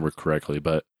 if I remember correctly.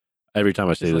 But every time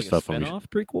I say this stuff, I'm spin-off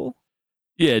prequel.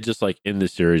 yeah, just like in the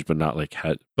series, but not like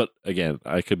But again,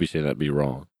 I could be saying that be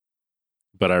wrong.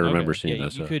 But I remember Okay. seeing Yeah,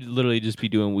 that. you So. could literally just be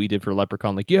doing what we did for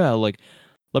Leprechaun. Like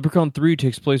Leprechaun 3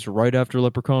 takes place right after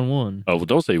Leprechaun 1. Oh, well,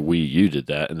 don't say you did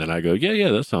that, and then I go, yeah,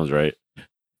 that sounds right.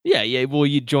 Yeah. Well,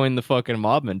 you joined the fucking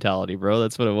mob mentality, bro.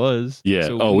 That's what it was. Yeah.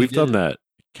 So We've did done it. that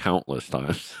countless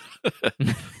times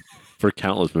for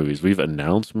countless movies. We've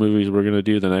announced movies we're going to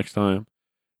do the next time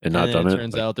and not then done it.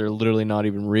 Turns out they're literally not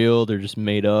even real. They're just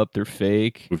made up. They're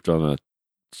fake. We've done that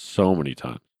so many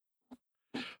times.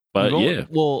 But yeah,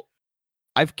 Well,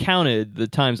 I've counted the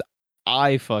times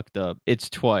I fucked up. It's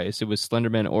twice. It was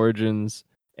Slenderman Origins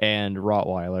and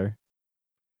Rottweiler.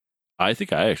 I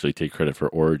think I actually take credit for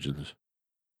Origins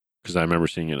because I remember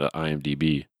seeing it at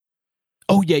IMDb.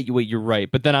 Oh yeah, wait, you're right.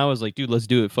 But then I was like, dude, let's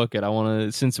do it. Fuck it. I want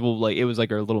to, since we'll like, it was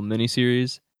like our little mini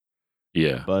series.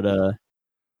 Yeah. But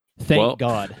thank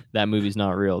God that movie's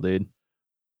not real, dude.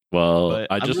 Well,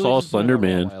 But I I'm just really saw disappointed in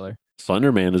Slenderman. Rottweiler.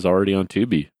 Slenderman is already on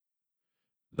Tubi.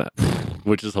 That,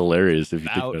 which is hilarious if you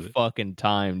think About about it. fucking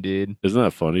time, dude. Isn't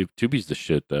that funny? Tubi's the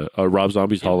shit, though. Rob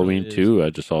Zombie's It Halloween really is. 2, I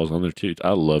just saw was on there, too.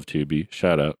 I love Tubi.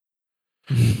 Shout out.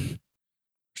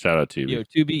 Shout out Tubi. Yo,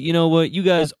 Tubi, you know what? You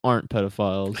guys aren't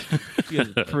pedophiles. You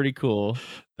guys are pretty cool.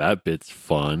 That bit's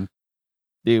fun.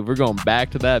 Dude, we're going back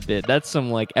to that bit. That's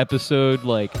some like episode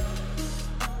like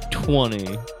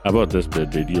 20. How about this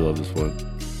bit, dude? You love this one.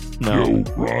 No. Yo,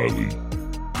 Riley,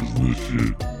 isn't this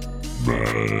shit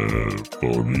mad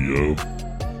funny, yo?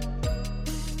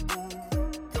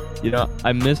 You know,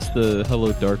 I missed the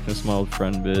Hello Darkness, my old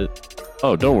friend bit.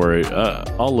 Oh, don't worry.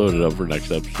 I'll load it up for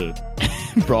next episode.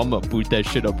 Bro, I'm gonna boot that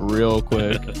shit up real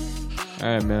quick.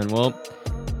 Alright, man. Well,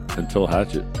 Until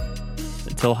Hatchet.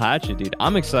 until Hatchet, dude.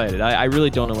 I'm excited. I really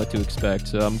don't know what to expect,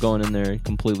 so I'm going in there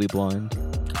completely blind.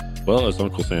 Well, as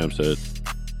Uncle Sam said,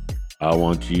 I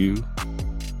want you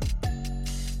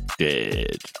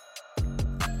dead.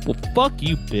 Well, fuck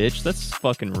you, bitch. That's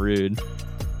fucking rude.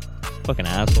 Fucking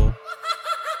asshole.